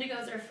and the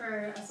indigos are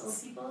for us old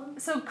people?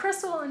 So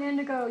crystal and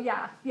indigo,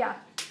 yeah.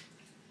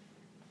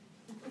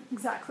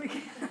 Exactly.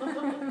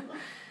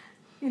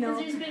 Because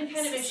there's been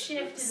kind of a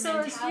shift in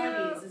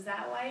mentalities. Is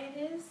that why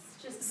it is?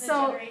 Just the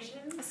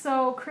generations?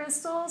 So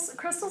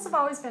crystals have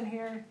always been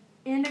here.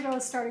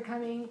 Indigos started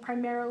coming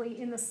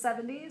primarily in the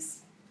 70s.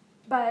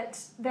 But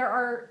there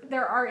are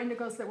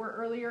indigos that were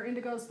earlier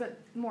indigos, but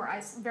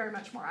very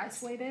much more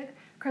isolated.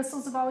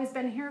 Crystals have always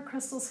been here.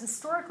 Crystals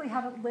historically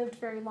haven't lived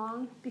very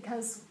long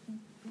because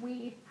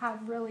we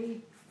have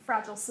really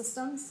fragile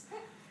systems.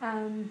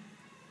 And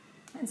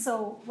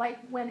so, like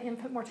when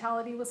infant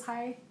mortality was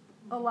high,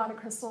 a lot of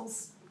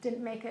crystals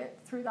didn't make it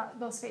through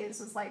those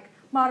phases. Like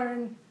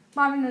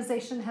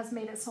modernization has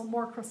made it so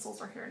more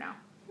crystals are here now.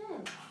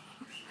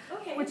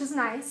 Okay. Which is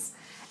nice.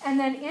 And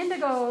then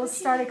indigos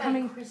started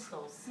coming.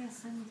 Crystals.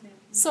 Yes, I'm with you.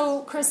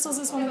 So crystals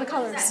is one of the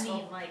colors. What does that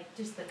mean? Like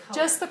just the color?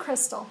 Just the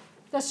crystal.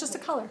 That's just a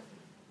color.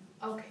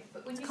 Okay,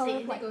 but when you color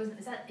say of light. indigos,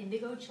 is that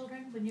indigo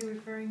children? When you're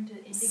referring to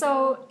indigo?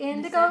 So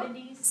indigo. In the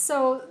 70s?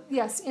 So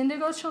yes,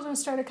 Indigo Children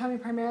started coming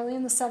primarily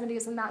in the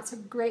 70s, and that's a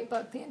great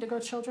book, The Indigo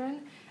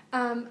Children.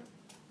 So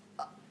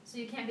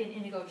you can't be an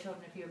indigo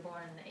children if you were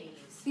born in the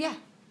 80s. Yeah,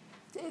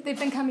 they've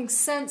been coming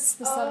since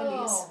the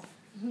 70s.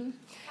 Mm-hmm.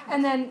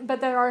 And then,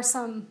 but there are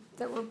some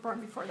that were born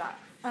before that.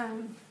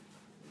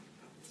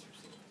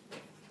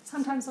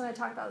 Sometimes when I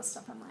talk about this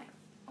stuff, I'm like,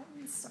 oh,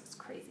 this stuff's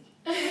crazy.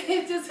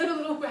 It's just a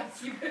little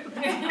wacky.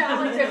 Yeah,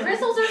 like the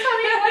crystals are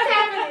coming. What's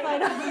happening? I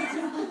know.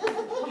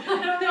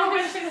 I don't know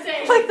what to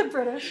say. Like the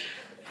British.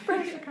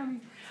 British are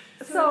coming.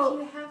 So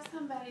if you have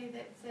somebody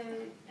that's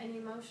an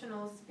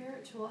emotional,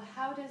 spiritual,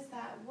 how does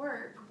that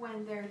work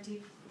when they're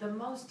the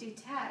most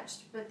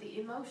detached, but the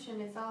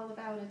emotion is all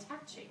about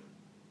attaching?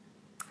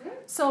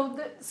 So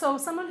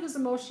someone who's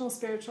emotional,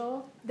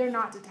 spiritual, they're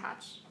not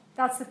detached.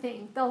 That's the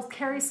thing. They'll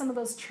carry some of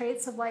those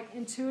traits of like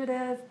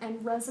intuitive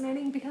and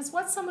resonating, because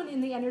what someone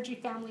in the energy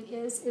family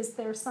is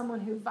they're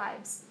someone who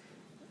vibes.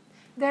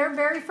 Their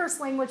very first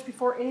language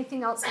before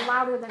anything else,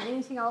 louder than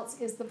anything else,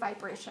 is the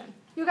vibration.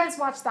 You guys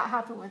watched that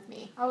happen with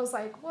me. I was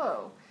like,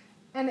 whoa.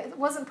 And it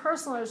wasn't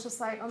personal. It was just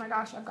like, oh my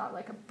gosh, I've got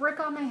like a brick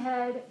on my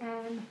head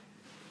and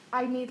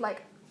I need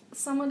like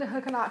someone to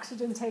hook an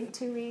oxygen tank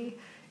to me.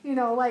 You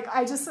know, like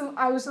I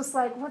was just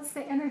like, what's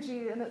the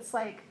energy? And it's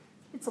like,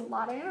 it's a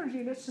lot of energy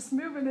and it's just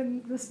moving,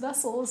 and this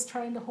vessel is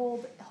trying to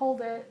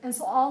hold it. And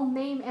so I'll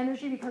name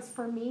energy because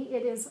for me,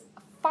 it is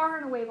far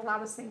and away the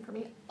loudest thing for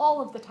me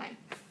all of the time.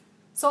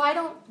 So I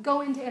don't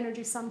go into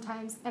energy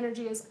sometimes.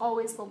 Energy is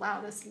always the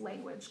loudest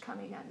language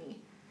coming at me.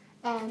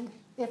 And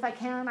if I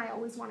can, I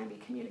always want to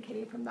be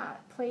communicating from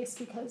that place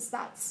because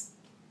that's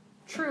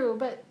true.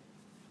 But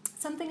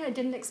something I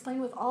didn't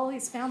explain with all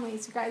these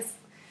families, you guys,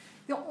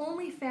 the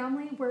only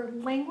family where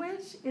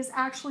language is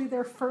actually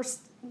their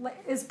first,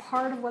 is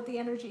part of what the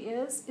energy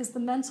is the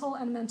mental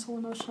and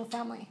mental-emotional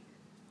family.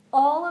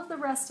 All of the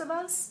rest of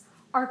us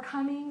are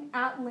coming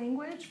at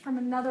language from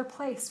another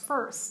place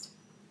first.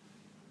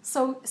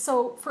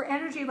 So for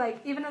energy, like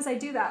even as I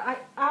do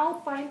that,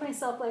 I'll find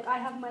myself like I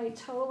have my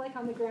toe like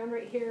on the ground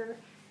right here,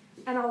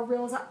 and I'll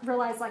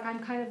realize like I'm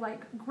kind of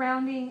like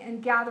grounding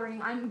and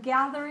gathering. I'm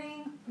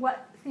gathering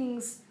what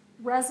things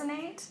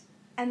resonate,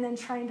 and then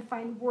trying to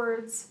find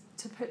words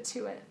to put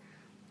to it.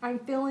 I'm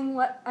feeling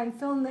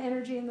the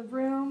energy in the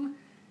room,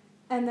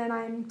 and then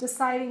I'm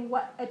deciding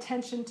what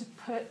attention to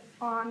put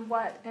on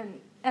what,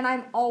 and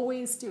I'm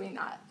always doing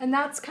that. And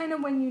that's kind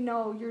of when you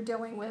know you're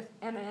dealing with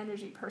an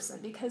energy person,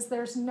 because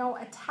there's no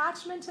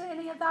attachment to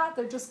any of that.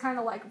 They're just kind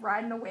of like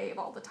riding a wave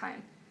all the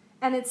time.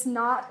 And it's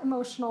not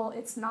emotional,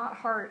 it's not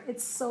heart,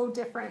 it's so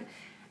different.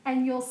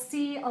 And you'll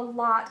see a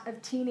lot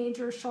of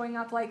teenagers showing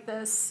up like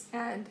this,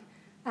 and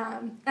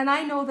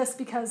I know this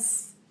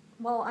because,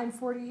 well, I'm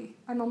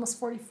almost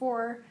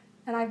 44,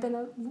 and I've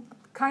been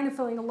kind of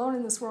feeling alone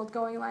in this world,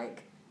 going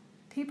like,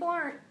 people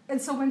aren't,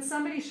 and so when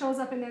somebody shows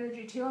up in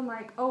energy too, I'm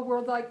like, oh,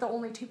 we're like the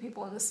only two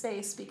people in the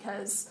space,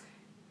 because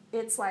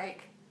it's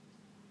like,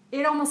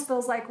 it almost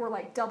feels like we're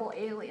like double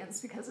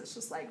aliens, because it's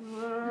just like,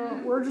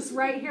 we're just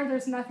right here,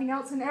 there's nothing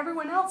else. And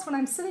everyone else, when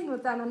I'm sitting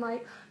with them, I'm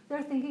like,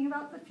 they're thinking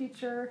about the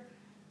future,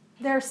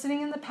 they're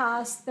sitting in the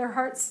past, their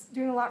heart's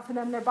doing a lot for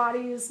them, their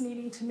body is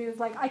needing to move.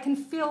 Like, I can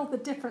feel the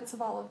difference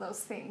of all of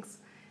those things.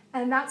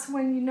 And that's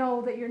when you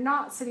know that you're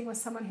not sitting with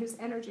someone who's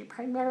energy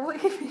primarily,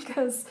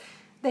 because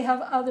they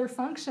have other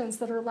functions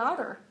that are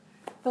louder.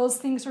 Those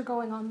things are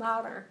going on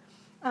louder.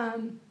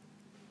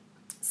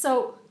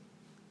 So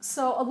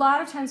a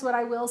lot of times what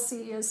I will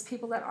see is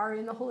people that are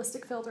in the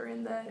holistic field or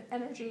in the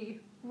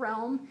energy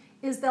realm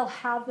is they'll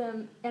have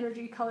them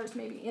energy colors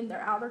maybe in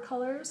their outer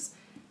colors.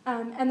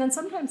 And then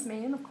sometimes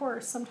main, of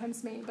course,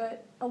 sometimes main,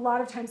 but a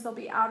lot of times they'll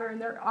be outer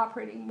and they're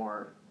operating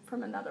more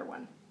from another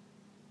one,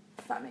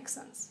 if that makes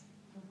sense.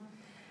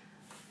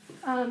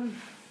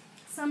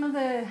 Some of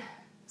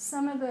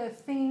the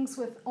things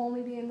with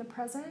only being in the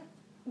present,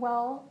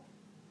 well,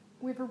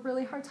 we have a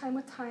really hard time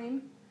with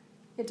time.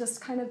 It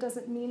just kind of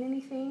doesn't mean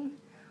anything.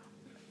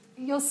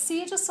 You'll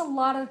see just a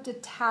lot of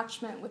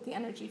detachment with the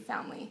energy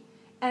family.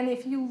 And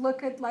if you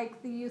look at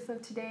like the youth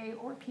of today,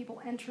 or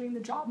people entering the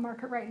job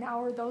market right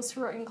now, or those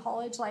who are in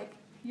college, like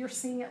you're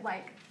seeing it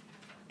like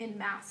in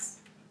mass.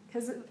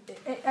 Because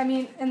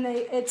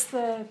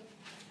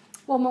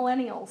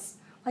millennials.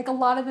 Like a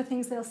lot of the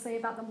things they'll say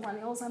about the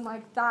millennials, I'm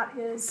like, that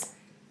is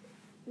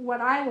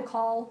what I will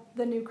call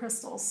the new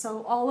crystals.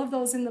 So all of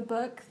those in the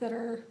book that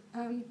are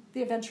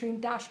the aventurine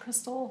dash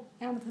crystal,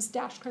 amethyst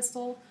dash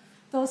crystal,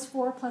 those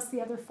 4 plus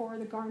the other 4,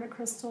 the garnet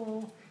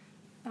crystal,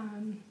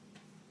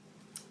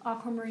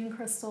 aquamarine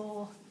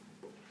crystal,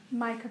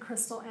 mica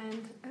crystal,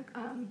 and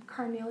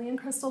carnelian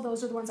crystal,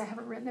 those are the ones I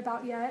haven't written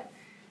about yet.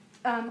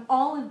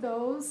 All of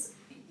those,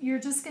 you're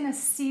just going to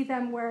see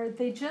them where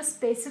they just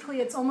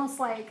basically, it's almost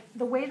like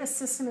the way the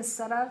system is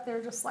set up,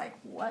 they're just like,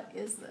 what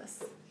is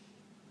this?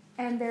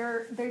 And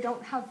they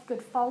don't have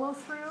good follow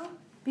through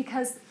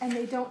and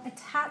they don't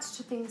attach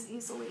to things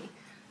easily.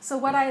 So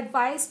what I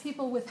advise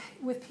people with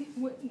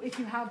if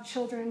you have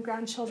children,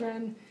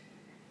 grandchildren,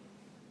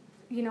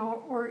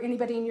 or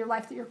anybody in your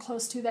life that you're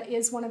close to that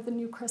is one of the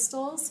new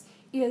crystals,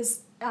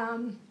 is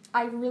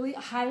I really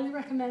highly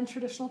recommend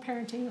traditional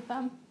parenting with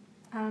them.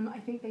 I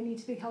think they need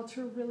to be held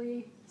to a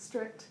really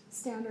strict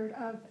standard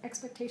of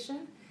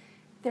expectation.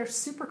 They're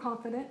super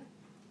confident.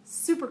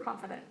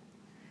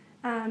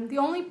 The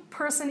only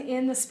person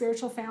in the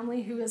spiritual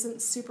family who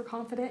isn't super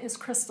confident is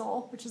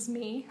Crystal, which is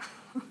me.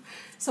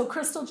 So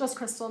Crystal, just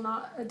Crystal,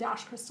 not a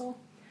dash crystal.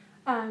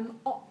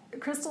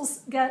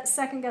 Crystals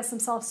second guess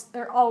themselves.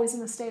 They're always in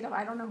the state of,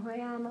 I don't know who I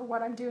am or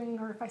what I'm doing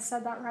or if I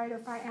said that right or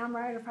if I am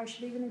right or if I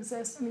should even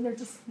exist. I mean,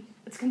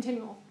 it's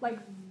continual, like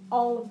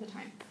all of the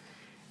time.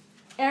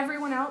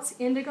 Everyone else,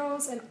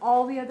 indigos and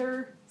all the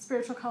other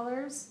spiritual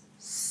colors,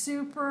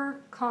 super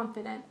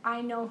confident.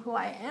 I know who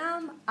I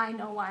am. I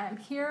know why I'm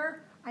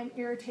here. I'm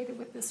irritated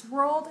with this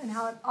world and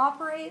how it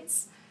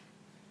operates.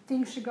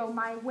 Things should go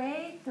my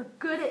way. They're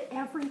good at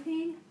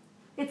everything.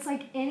 It's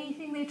like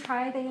anything they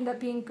try, they end up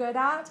being good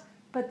at,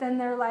 but then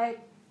they're like,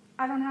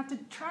 I don't have to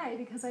try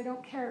because I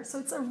don't care. So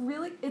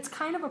it's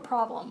kind of a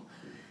problem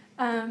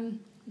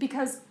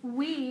because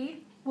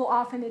we will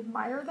often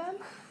admire them.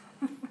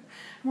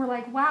 We're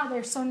like, wow,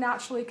 they're so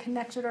naturally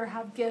connected or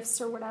have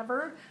gifts or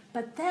whatever,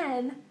 but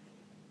then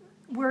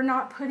we're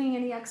not putting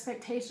any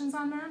expectations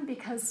on them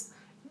because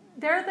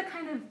they're the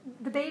kind of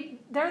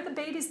they're the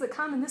babies that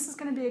come, and this is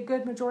going to be a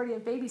good majority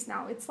of babies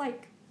now. It's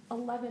like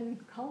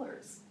 11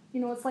 colors.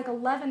 It's like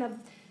 11 of,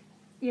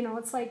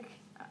 it's like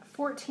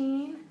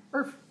 14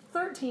 or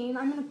 13.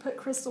 I'm going to put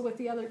crystal with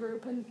the other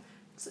group and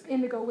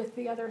indigo with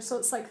the other. So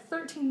it's like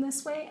 13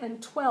 this way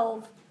and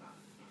 12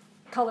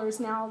 colors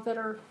now that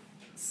are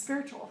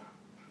spiritual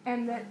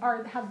and that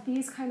have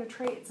these kind of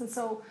traits. And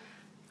so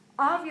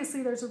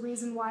obviously there's a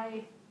reason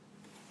why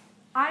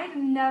I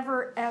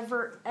never,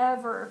 ever,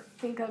 ever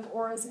think of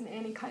auras in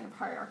any kind of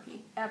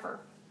hierarchy, ever.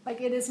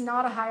 Like, it is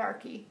not a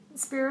hierarchy.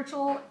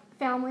 Spiritual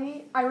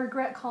family, I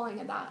regret calling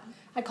it that.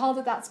 I called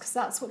it that because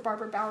that's what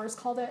Barbara Bowers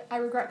called it. I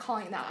regret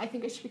calling it that. I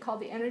think it should be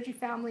called the energy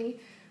family.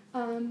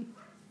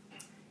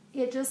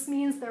 It just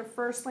means their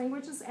first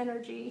language is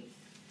energy.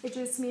 It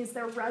just means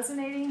they're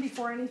resonating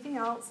before anything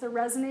else. They're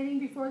resonating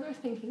before they're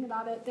thinking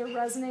about it. They're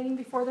resonating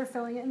before they're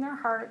feeling it in their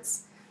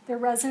hearts. They're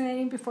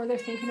resonating before they're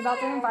thinking about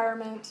their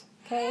environment.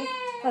 Okay?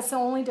 That's the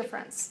only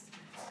difference.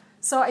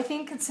 So I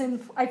think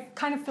I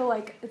kind of feel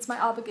like it's my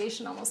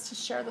obligation almost to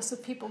share this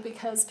with people,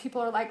 because people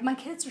are like, my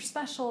kids are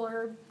special,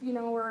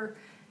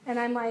 and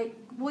I'm like,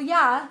 well,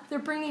 yeah, they're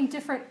bringing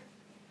different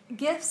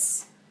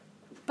gifts,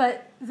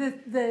 but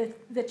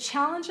the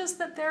challenges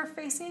that they're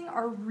facing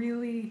are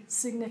really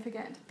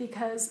significant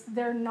because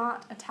they're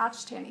not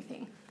attached to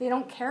anything. They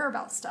don't care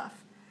about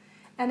stuff,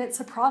 and it's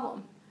a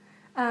problem.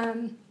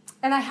 And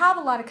I have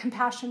a lot of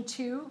compassion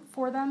too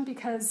for them,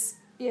 because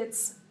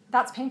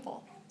that's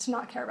painful to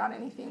not care about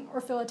anything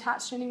or feel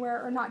attached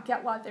anywhere or not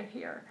get why they're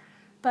here.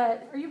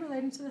 But are you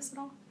relating to this at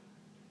all?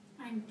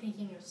 I'm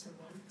thinking of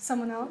someone.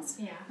 Someone else?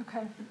 Yeah.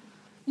 Okay.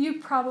 You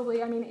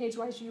probably,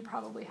 age-wise, you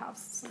probably have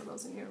some of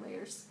those in your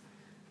layers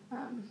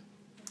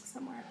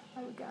somewhere,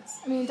 I would guess.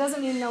 It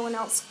doesn't mean no one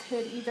else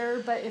could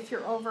either, but if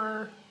you're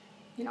over,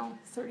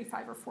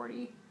 35 or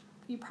 40,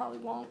 you probably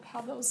won't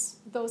have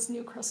those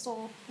new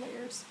crystal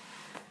layers.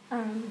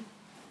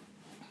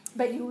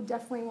 But you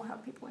definitely will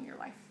have people in your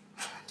life.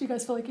 Do you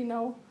guys feel like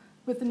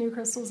with the new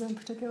crystals in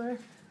particular?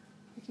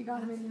 Like you got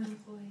them in your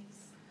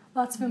employees.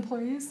 Lots of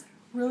employees?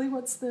 Really?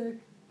 What's your...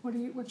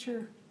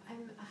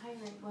 I'm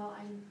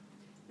hiring,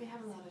 we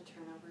have a lot of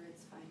turnover,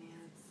 it's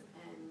finance,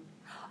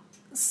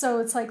 and... So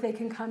it's like they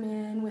can come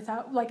in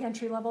without, like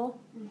entry level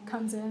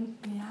comes in?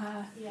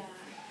 Yeah. Yeah.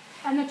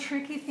 And the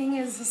tricky thing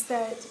is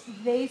that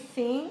they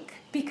think,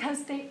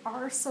 because they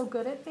are so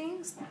good at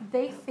things,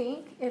 they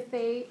think if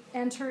they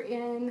enter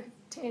in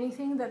to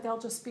anything that they'll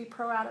just be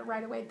pro at it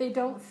right away. They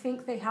don't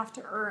think they have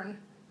to earn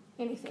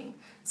anything.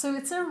 So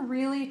it's a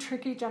really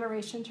tricky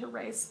generation to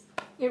raise.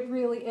 It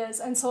really is.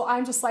 And so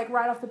I'm just like,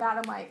 right off the bat,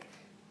 I'm like,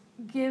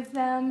 give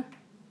them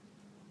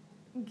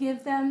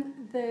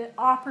the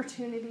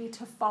opportunity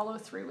to follow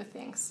through with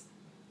things.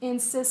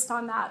 Insist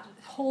on that.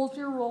 Hold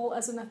your role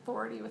as an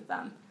authority with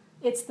them.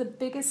 It's the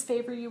biggest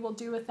favor you will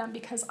do with them,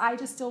 because I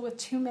just deal with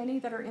too many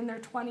that are in their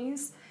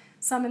 20s,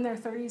 some in their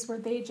 30s, where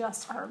they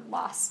just are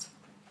lost.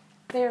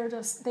 They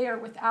are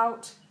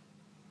without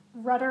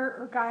rudder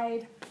or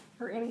guide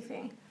or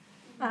anything.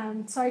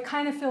 So I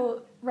kind of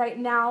feel right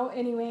now,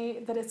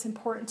 anyway, that it's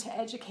important to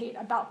educate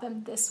about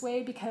them this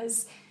way,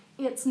 because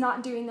it's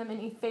not doing them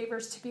any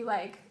favors to be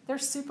like, they're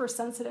super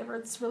sensitive, or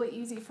it's really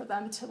easy for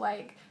them to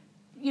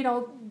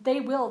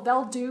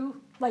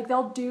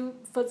they'll do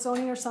foot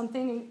zoning or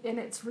something, and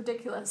it's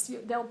ridiculous.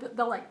 They'll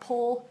like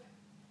pull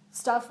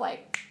stuff,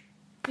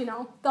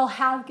 they'll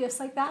have gifts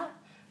like that,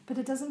 but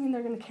it doesn't mean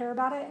they're going to care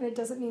about it, and it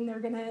doesn't mean they're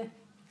going to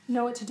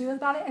know what to do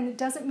about it, and it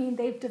doesn't mean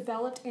they've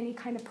developed any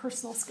kind of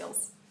personal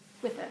skills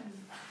with it.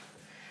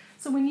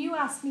 So when you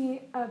asked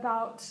me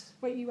about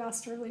what you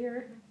asked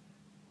earlier,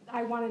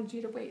 I wanted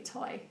you to wait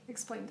till I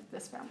explained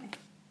this family.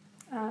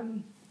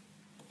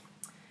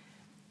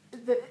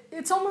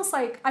 It's almost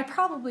like I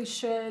probably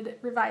should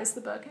revise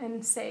the book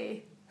and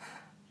say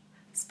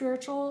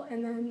spiritual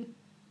and then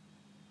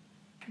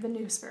the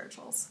new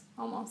spirituals,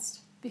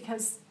 almost,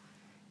 because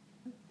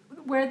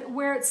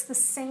where it's the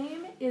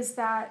same is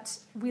that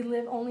we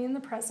live only in the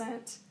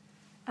present,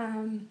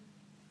 and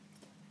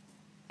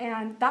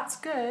that's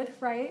good,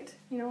 right?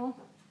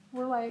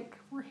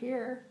 We're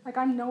here. Like,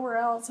 I'm nowhere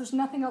else. There's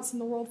nothing else in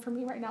the world for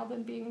me right now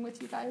than being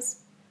with you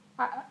guys.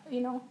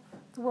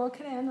 The world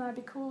could end and I'd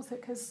be cool with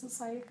it, because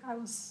it's like I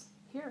was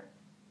here.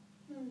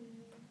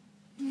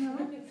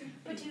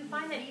 But do you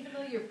find that even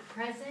though you're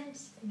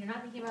present and you're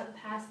not thinking about the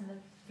past and the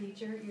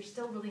future, you're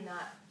still really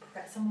not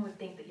someone would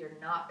think that you're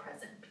not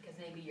present because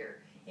maybe you're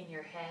in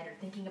your head or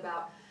thinking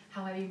about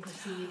how am I being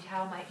perceived, you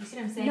see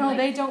what I'm saying? No,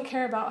 they don't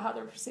care about how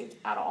they're perceived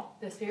at all.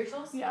 The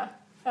spirituals? Yeah,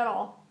 at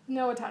all.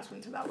 No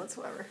attachment to that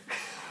whatsoever.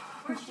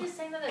 Weren't you just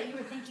saying that you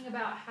were thinking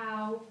about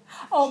how...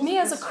 Oh, me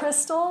as a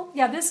crystal?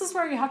 Yeah, this is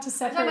where you have to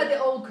separate. I'm talking about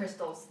the old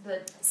crystals.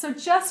 So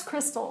just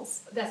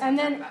crystals. That's and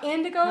then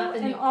indigo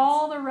and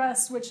all the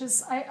rest, which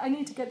is... I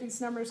need to get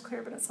these numbers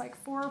clear, but it's like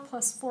 4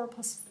 plus 4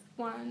 plus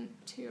 1,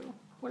 2.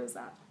 What is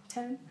that?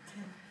 10?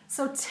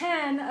 So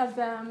 10 of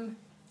them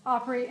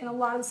operate in a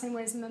lot of the same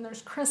ways, and then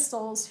there's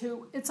crystals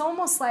who... It's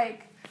almost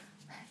like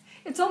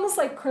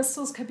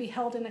crystals could be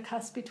held in a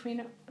cusp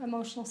between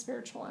emotional,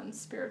 spiritual, and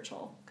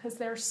spiritual, because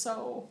they're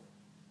so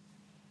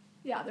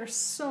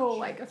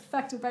like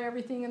affected by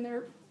everything, and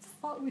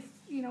we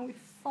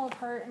fall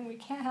apart and we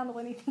can't handle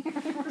anything.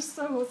 We're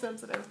so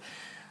sensitive.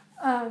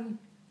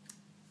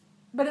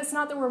 But it's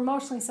not that we're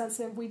emotionally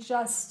sensitive.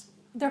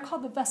 They're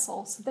called the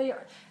vessels. They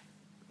are.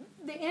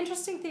 The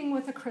interesting thing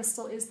with a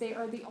crystal is they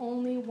are the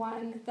only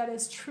one that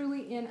is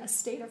truly in a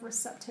state of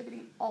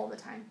receptivity all the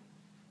time.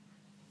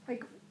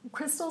 Like,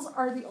 crystals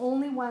are the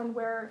only one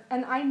where,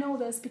 and I know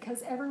this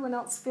because everyone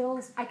else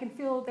I can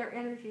feel their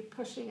energy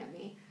pushing at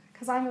me,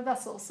 because I'm a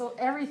vessel, so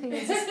everything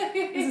is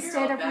a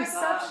state of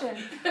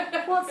reception.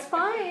 Well, it's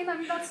fine.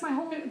 That's my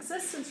whole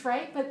existence,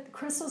 right? But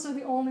crystals are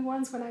the only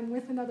ones when I'm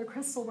with another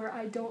crystal where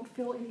I don't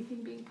feel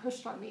anything being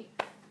pushed on me.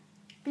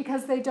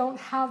 because they don't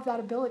have that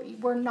ability.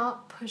 We're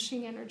not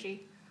pushing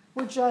energy.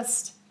 We're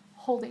just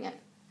holding it.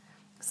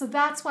 So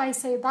that's why I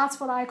say that's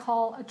what I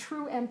call a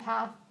true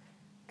empath.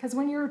 Because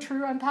when you're a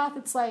true empath,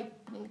 it's like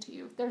happening to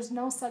you. There's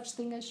no such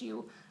thing as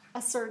you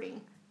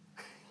asserting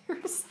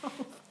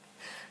yourself.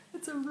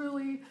 It's a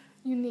really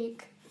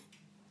unique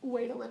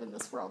way to live in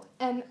this world.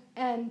 And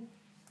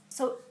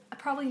so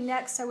probably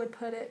next I would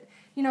put it,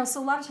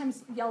 so a lot of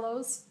times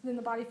yellows in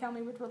the body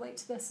family would relate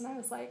to this, and I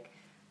was like,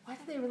 why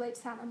do they relate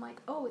to that? And I'm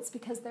like, oh, it's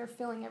because they're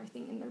feeling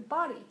everything in their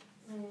body.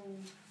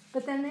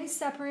 But then they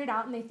separate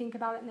out and they think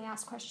about it and they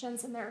ask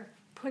questions and they're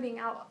putting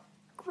out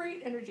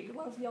great energy,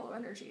 love yellow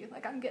energy.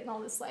 Like I'm getting all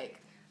this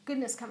like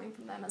goodness coming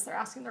from them as they're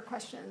asking their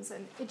questions,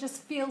 and it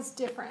just feels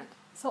different.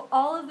 So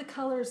all of the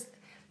colors,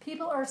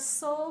 people are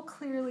so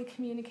clearly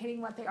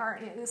communicating what they are,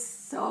 and it is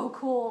so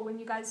cool when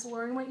you guys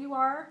learn what you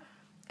are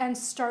and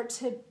start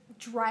to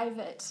drive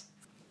it.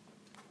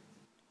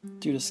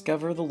 To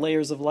discover the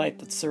layers of light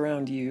that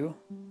surround you,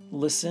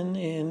 listen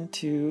in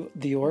to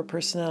the Aura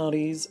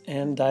Personalities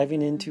and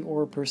Diving into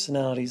Aura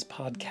Personalities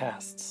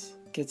podcasts.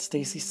 Get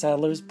Staci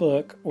Sadler's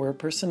book, Aura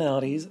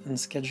Personalities, and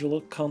schedule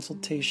a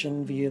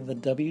consultation via the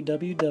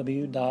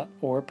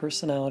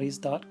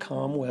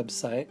www.aurapersonalities.com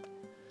website,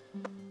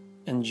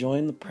 and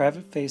join the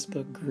private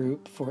Facebook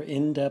group for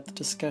in-depth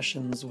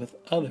discussions with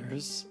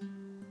others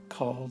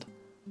called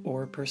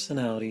Aura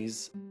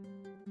Personalities.